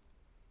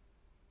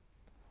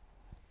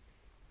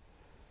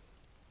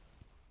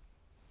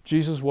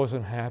 Jesus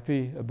wasn't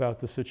happy about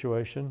the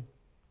situation.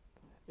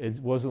 It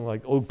wasn't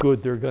like, oh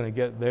good, they're going to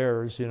get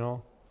theirs, you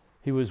know.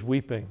 He was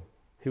weeping.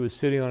 He was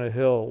sitting on a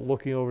hill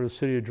looking over the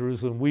city of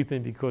Jerusalem,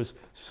 weeping because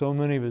so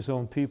many of his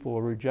own people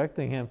were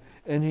rejecting him.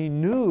 And he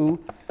knew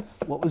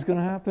what was going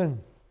to happen.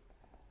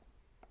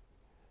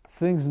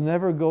 Things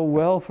never go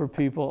well for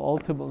people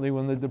ultimately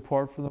when they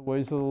depart from the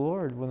ways of the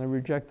Lord, when they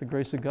reject the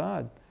grace of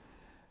God.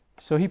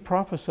 So he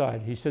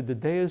prophesied. He said, the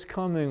day is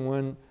coming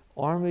when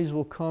armies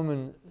will come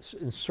and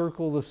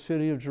encircle the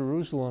city of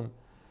Jerusalem,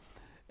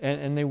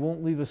 and they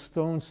won't leave a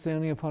stone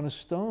standing upon a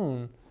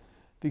stone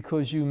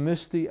because you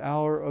missed the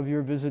hour of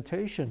your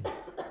visitation.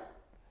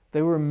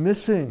 They were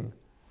missing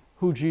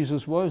who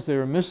Jesus was. They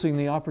were missing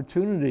the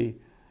opportunity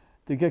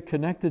to get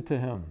connected to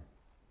him.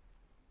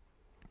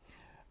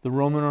 The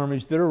Roman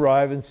armies did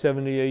arrive in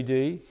 70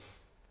 AD.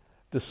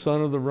 The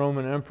son of the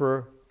Roman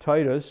Emperor,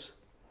 Titus,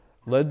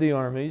 led the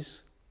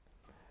armies,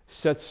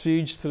 set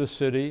siege to the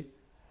city,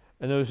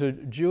 and there was a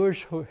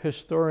Jewish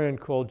historian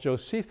called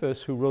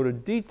Josephus who wrote a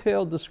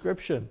detailed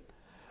description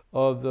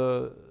of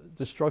the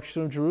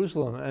destruction of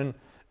Jerusalem, and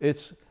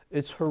it's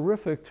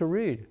horrific to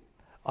read.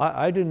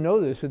 I didn't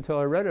know this until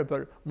I read it,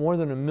 but more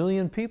than 1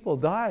 million people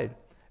died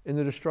in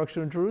the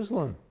destruction of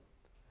Jerusalem.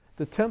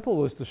 The temple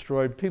was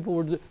destroyed. People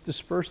were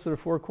dispersed to the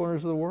four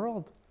corners of the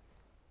world.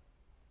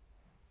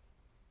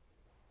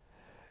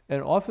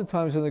 And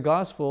oftentimes in the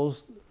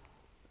Gospels,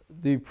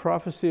 the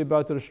prophecy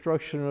about the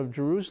destruction of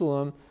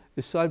Jerusalem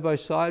is side by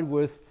side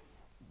with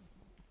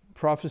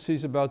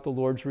prophecies about the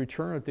Lord's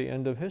return at the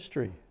end of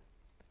history.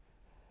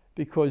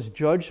 Because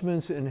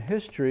judgments in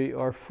history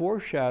are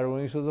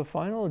foreshadowings of the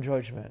final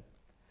judgment.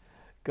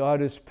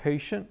 God is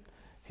patient.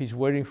 He's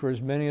waiting for as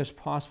many as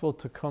possible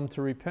to come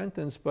to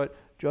repentance, but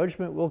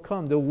judgment will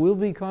come. There will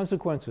be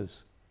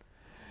consequences.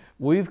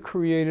 We've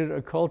created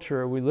a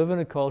culture, we live in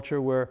a culture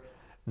where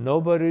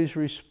nobody's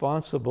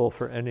responsible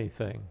for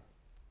anything.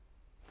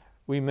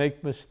 We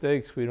make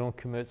mistakes, we don't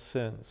commit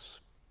sins.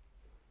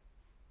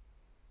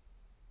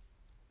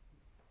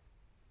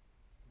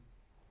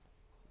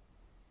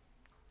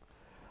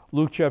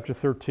 Luke chapter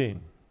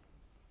 13.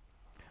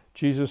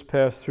 Jesus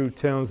passed through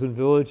towns and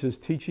villages,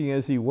 teaching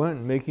as he went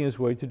and making his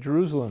way to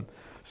Jerusalem.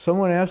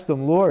 Someone asked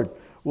him, Lord,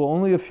 will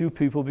only a few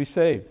people be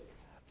saved?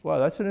 Wow,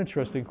 that's an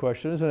interesting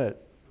question, isn't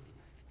it?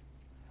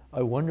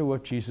 I wonder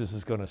what Jesus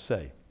is going to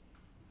say.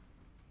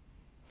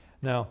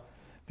 Now,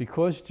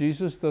 because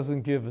Jesus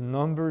doesn't give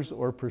numbers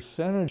or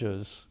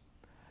percentages,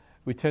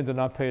 we tend to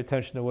not pay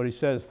attention to what he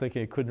says,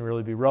 thinking it couldn't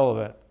really be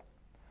relevant.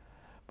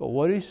 But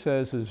what he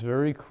says is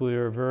very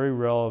clear, very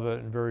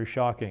relevant, and very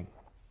shocking.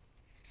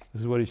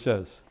 This is what he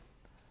says.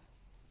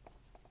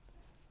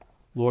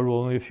 Lord, will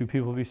only a few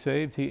people be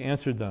saved? He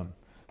answered them,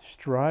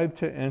 strive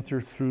to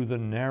enter through the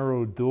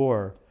narrow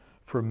door,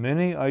 for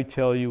many, I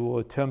tell you, will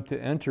attempt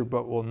to enter,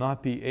 but will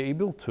not be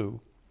able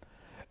to.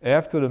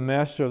 After the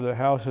master of the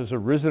house has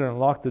arisen and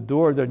locked the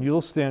door, then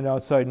you'll stand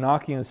outside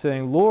knocking and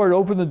saying, Lord,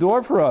 open the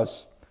door for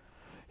us.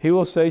 He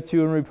will say to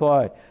you in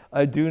reply,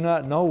 I do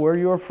not know where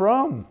you are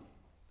from.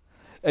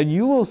 And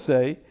you will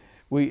say,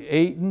 we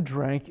ate and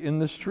drank in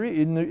the street,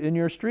 in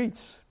your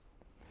streets.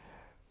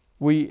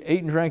 We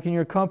ate and drank in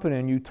your company,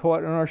 and you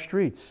taught in our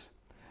streets.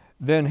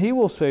 Then he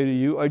will say to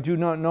you, I do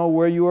not know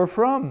where you are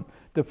from.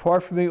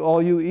 Depart from me,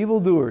 all you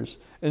evildoers.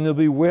 And there'll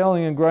be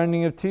wailing and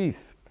grinding of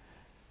teeth.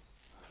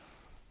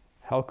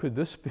 How could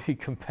this be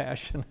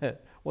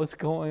compassionate? What's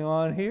going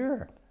on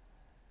here?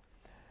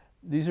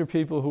 These are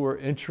people who are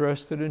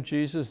interested in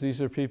Jesus. These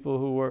are people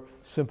who are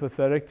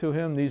sympathetic to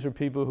him. These are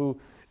people who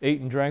ate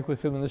and drank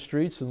with him in the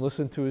streets and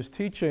listened to his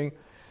teaching.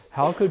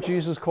 How could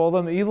Jesus call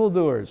them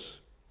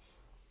evildoers?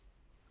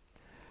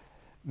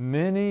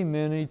 Many,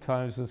 many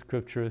times in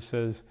Scripture it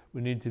says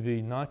we need to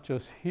be not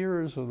just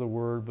hearers of the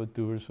word, but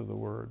doers of the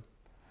word.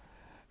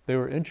 They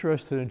were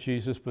interested in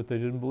Jesus, but they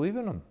didn't believe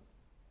in him.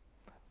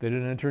 They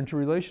didn't enter into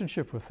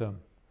relationship with him.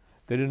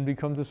 They didn't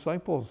become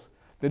disciples.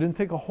 They didn't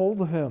take a hold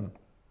of him.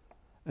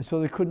 And so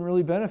they couldn't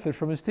really benefit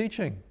from his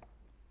teaching.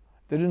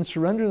 They didn't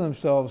surrender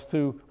themselves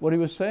to what he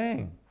was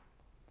saying.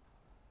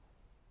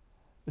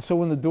 So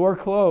when the door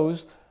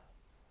closed,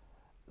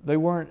 they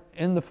weren't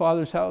in the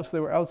Father's house, they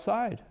were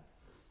outside.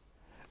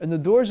 And the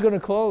door's going to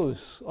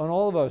close on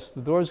all of us.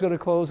 The door's going to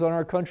close on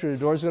our country. The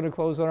door's going to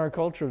close on our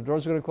culture. The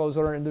door's going to close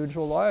on our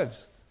individual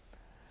lives.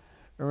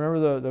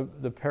 Remember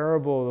the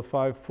parable of the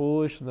 5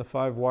 foolish and the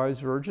 5 wise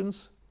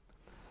virgins?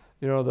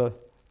 You know, the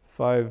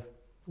 5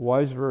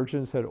 wise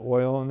virgins had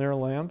oil in their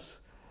lamps.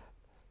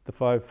 The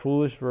 5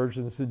 foolish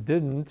virgins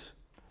didn't.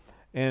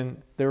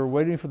 And they were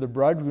waiting for the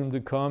bridegroom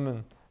to come,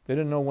 and they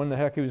didn't know when the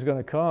heck he was going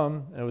to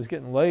come. And it was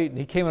getting late, and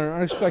he came at an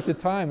unexpected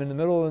time in the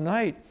middle of the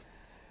night.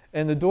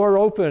 And the door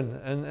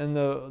opened, and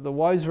the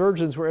wise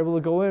virgins were able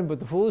to go in, but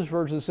the foolish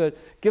virgins said,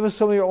 give us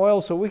some of your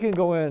oil so we can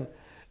go in.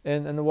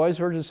 And the wise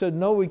virgins said,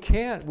 no, we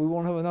can't. We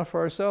won't have enough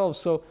for ourselves.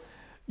 So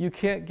you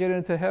can't get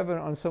into heaven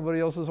on somebody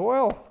else's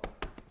oil.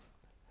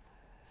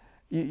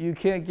 You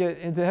can't get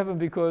into heaven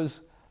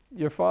because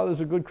your father's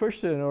a good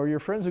Christian or your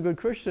friend's a good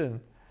Christian.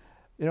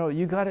 You know,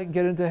 you got to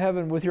get into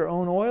heaven with your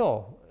own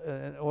oil.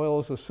 And oil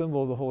is a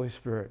symbol of the Holy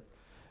Spirit.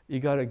 You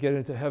got to get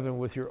into heaven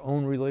with your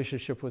own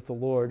relationship with the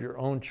Lord, your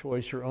own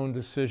choice, your own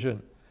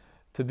decision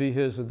to be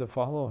his and to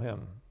follow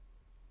him.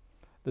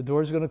 The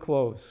door's going to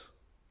close.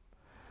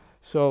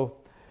 So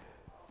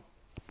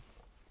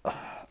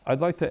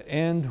I'd like to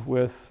end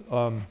with,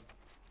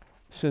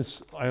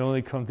 since I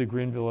only come to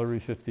Greenville every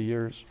 50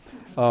 years,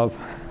 I'd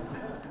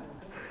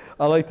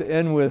like to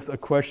end with a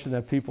question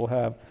that people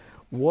have.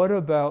 What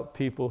about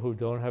people who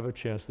don't have a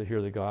chance to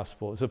hear the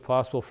gospel? Is it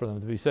possible for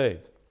them to be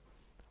saved?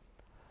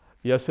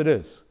 Yes, it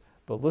is.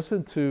 But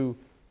listen to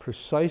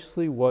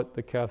precisely what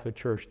the Catholic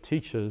Church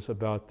teaches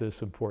about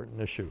this important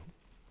issue.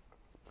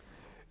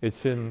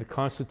 It's in the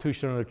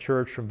Constitution of the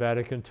Church from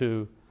Vatican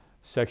II,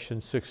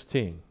 section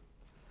 16.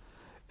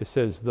 It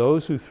says,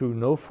 those who through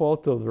no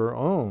fault of their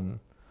own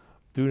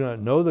do not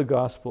know the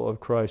gospel of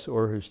Christ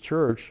or his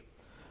church,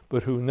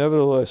 but who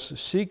nevertheless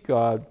seek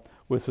God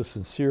with a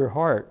sincere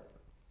heart.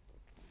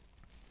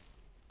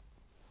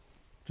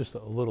 Just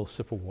a little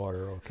sip of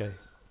water, okay?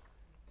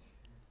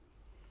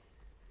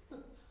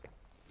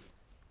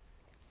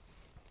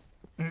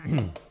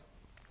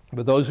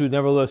 But those who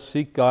nevertheless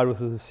seek God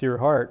with a sincere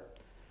heart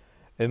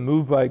and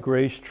moved by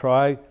grace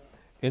try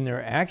in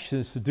their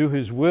actions to do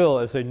his will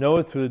as they know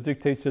it through the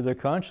dictates of their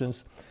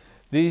conscience,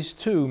 these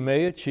too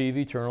may achieve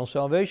eternal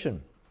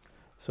salvation.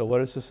 So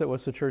what's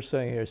the church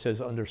saying here? It says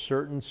under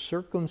certain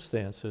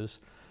circumstances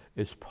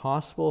it's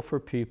possible for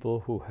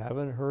people who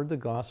haven't heard the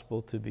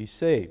gospel to be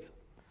saved.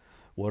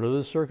 What are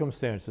the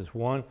circumstances?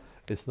 One,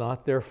 it's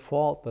not their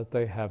fault that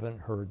they haven't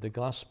heard the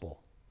gospel.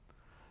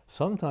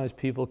 Sometimes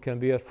people can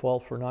be at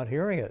fault for not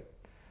hearing it.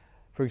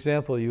 For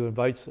example, you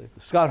invite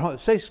Scott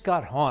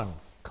Hahn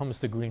comes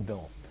to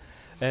Greenville,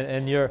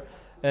 and you're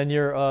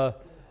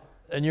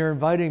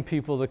inviting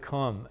people to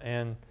come,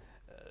 and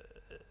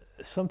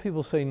some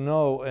people say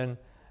no, and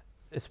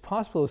it's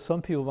possible that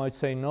some people might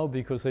say no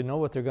because they know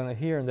what they're going to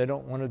hear and they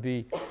don't want to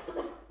be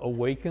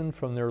awakened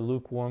from their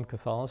lukewarm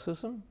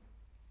Catholicism.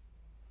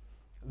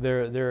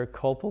 They're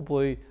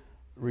culpably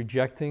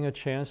rejecting a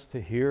chance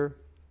to hear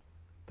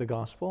the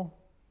gospel.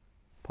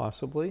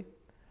 Possibly.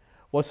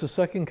 What's the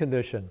second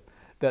condition?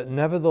 That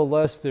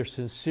nevertheless they're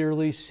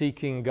sincerely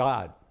seeking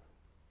God.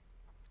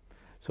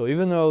 So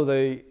even though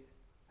they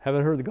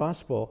haven't heard the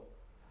gospel,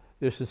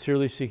 they're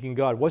sincerely seeking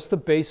God. What's the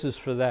basis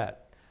for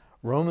that?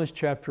 Romans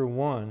chapter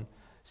 1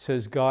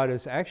 says God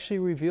has actually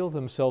revealed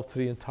himself to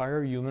the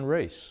entire human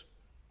race.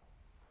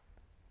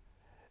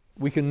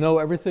 We can know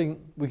everything,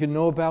 we can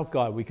know about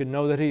God, we can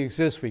know that He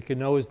exists, we can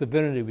know His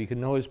divinity, we can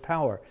know His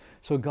power.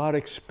 So God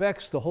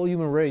expects the whole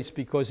human race,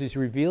 because He's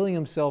revealing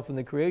Himself in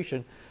the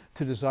creation,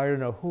 to desire to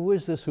know, who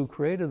is this who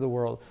created the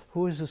world?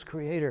 Who is this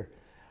Creator?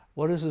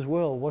 What is His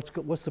will?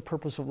 What's the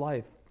purpose of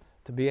life?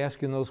 To be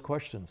asking those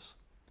questions.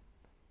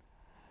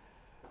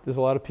 There's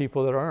a lot of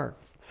people that aren't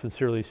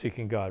sincerely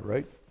seeking God,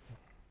 right?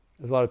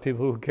 There's a lot of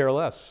people who care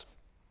less.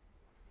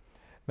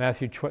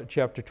 Matthew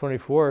chapter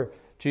 24,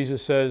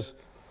 Jesus says,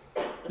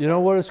 you know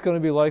what it's going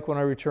to be like when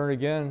I return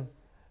again?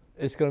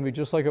 It's going to be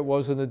just like it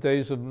was in the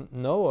days of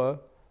Noah,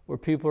 where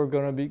people are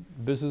going to be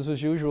business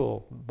as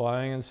usual,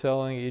 buying and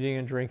selling, eating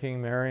and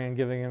drinking, marrying and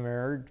giving in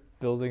marriage,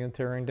 building and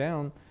tearing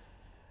down,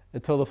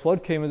 until the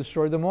flood came and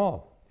destroyed them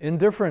all.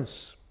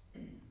 Indifference.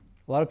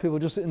 A lot of people are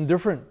just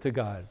indifferent to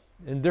God,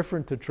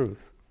 indifferent to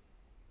truth.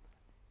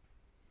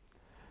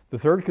 The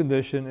third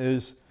condition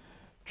is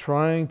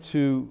trying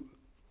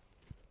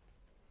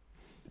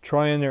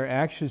in their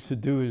actions to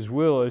do His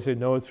will as they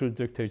know it through the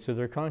dictates of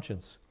their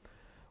conscience.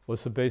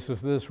 What's the basis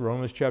of this?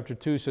 Romans chapter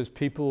 2 says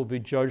people will be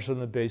judged on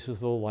the basis of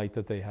the light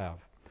that they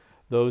have.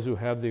 Those who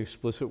have the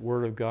explicit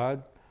word of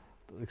God,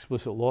 the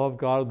explicit law of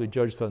God, will be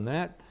judged on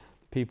that.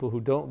 People who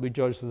don't will be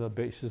judged on the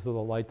basis of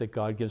the light that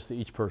God gives to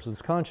each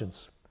person's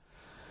conscience.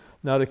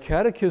 Now, the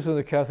Catechism of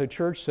the Catholic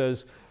Church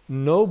says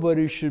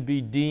nobody should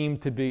be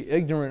deemed to be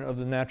ignorant of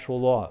the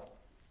natural law.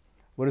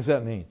 What does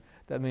that mean?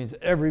 That means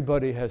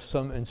everybody has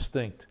some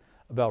instinct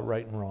about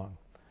right and wrong.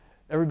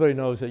 Everybody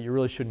knows that you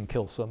really shouldn't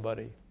kill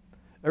somebody.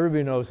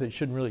 Everybody knows that you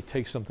shouldn't really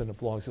take something that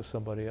belongs to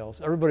somebody else.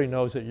 Everybody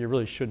knows that you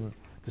really shouldn't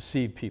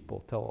deceive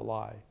people, tell a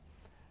lie.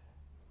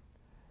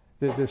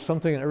 There's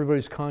something in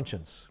everybody's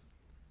conscience.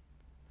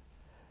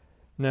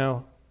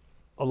 Now,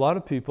 a lot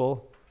of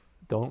people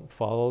don't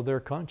follow their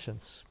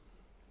conscience.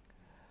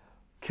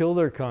 Kill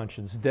their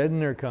conscience, deaden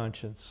their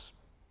conscience,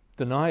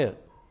 deny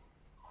it.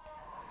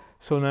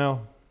 So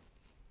now,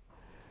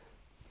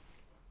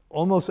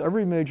 almost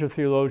every major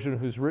theologian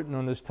who's written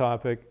on this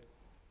topic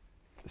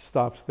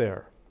stops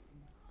there.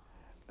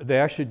 They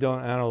actually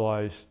don't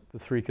analyze the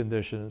three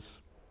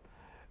conditions.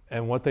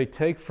 And what they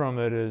take from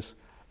it is,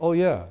 oh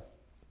yeah,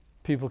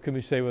 people can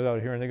be saved without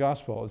hearing the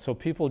gospel. And so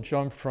people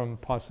jump from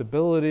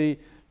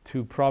possibility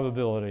to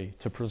probability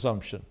to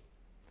presumption.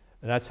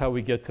 And that's how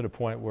we get to the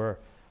point where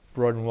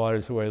broad and wide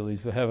is the way that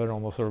leads to heaven.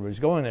 Almost everybody's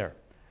going there.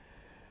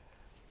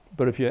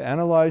 But if you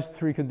analyze the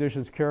three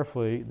conditions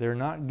carefully, they're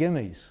not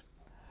gimmies.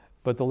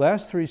 But the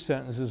last three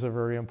sentences are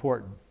very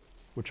important,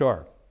 which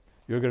are,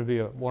 you're going to be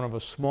one of a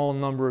small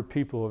number of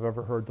people who have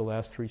ever heard the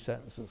last three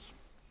sentences.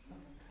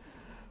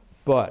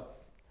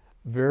 But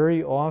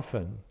very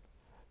often,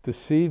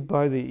 deceived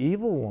by the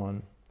evil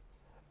one,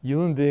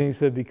 human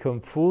beings have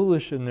become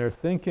foolish in their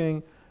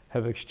thinking,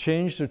 have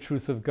exchanged the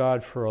truth of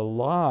God for a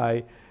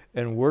lie,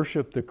 and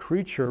worship the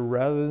creature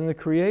rather than the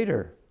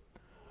Creator.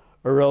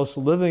 Or else,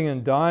 living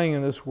and dying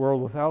in this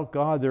world without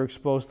God, they're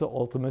exposed to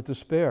ultimate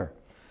despair.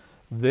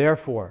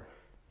 Therefore,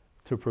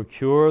 to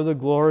procure the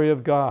glory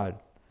of God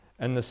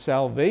and the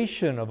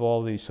salvation of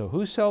all these. So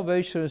whose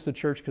salvation is the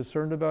church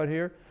concerned about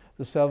here?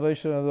 The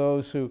salvation of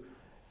those who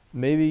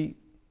maybe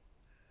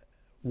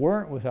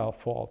weren't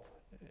without fault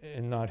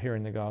in not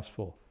hearing the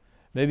gospel,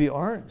 maybe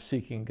aren't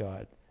seeking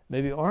God,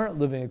 maybe aren't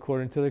living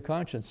according to their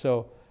conscience.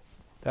 So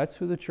that's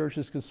who the church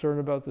is concerned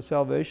about, the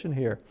salvation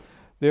here.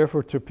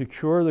 Therefore, to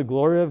procure the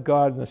glory of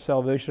God and the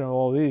salvation of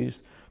all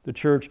these, the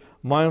church,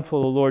 mindful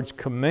of the Lord's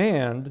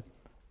command,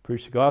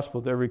 preach the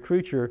gospel to every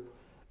creature,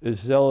 is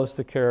zealous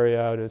to carry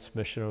out its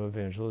mission of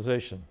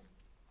evangelization.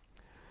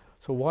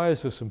 So why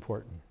is this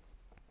important?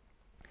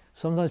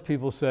 Sometimes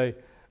people say,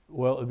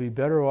 well, it'd be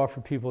better off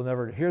for people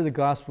never to hear the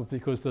gospel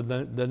because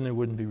then they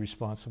wouldn't be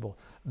responsible.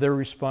 They're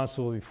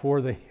responsible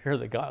before they hear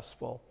the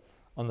gospel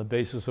on the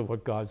basis of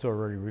what God's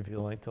already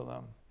revealing to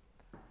them.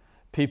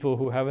 People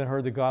who haven't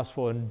heard the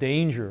gospel are in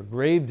danger,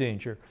 grave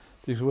danger,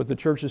 because what the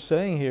church is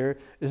saying here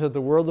is that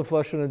the world, the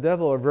flesh, and the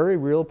devil are very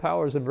real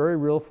powers and very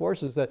real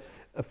forces that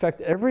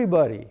affect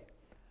everybody.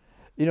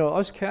 You know,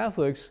 us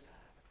Catholics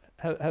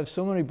have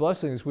so many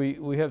blessings.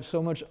 We have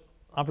so much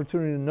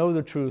opportunity to know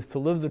the truth, to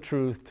live the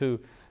truth, to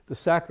the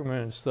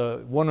sacraments,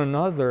 one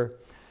another,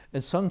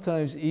 and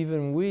sometimes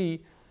even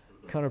we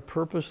kind of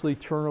purposely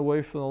turn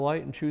away from the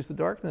light and choose the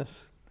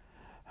darkness.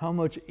 How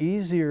much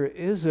easier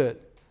is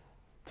it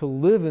to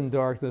live in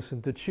darkness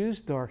and to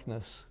choose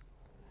darkness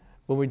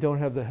when we don't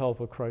have the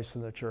help of Christ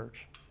in the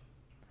church?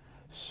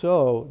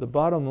 So the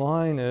bottom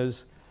line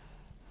is,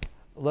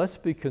 let's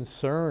be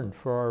concerned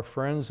for our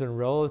friends and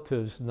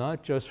relatives,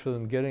 not just for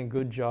them getting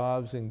good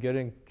jobs and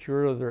getting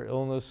cured of their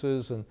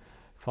illnesses and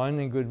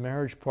finding good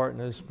marriage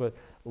partners, but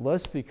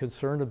let's be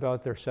concerned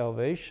about their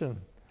salvation.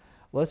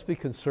 Let's be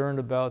concerned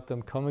about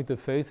them coming to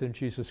faith in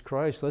Jesus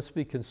Christ. Let's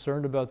be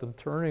concerned about them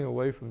turning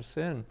away from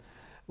sin.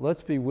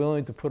 Let's be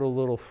willing to put a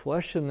little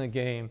flesh in the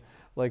game,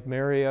 like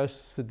Mary asked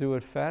us to do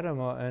at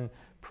Fatima, and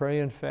pray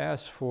and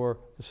fast for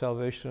the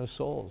salvation of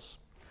souls.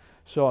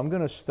 So I'm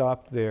going to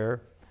stop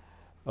there.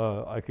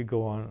 I could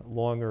go on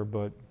longer,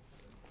 but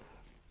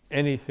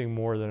anything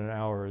more than an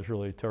hour is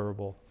really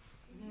terrible.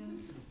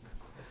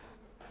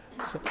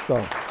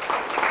 So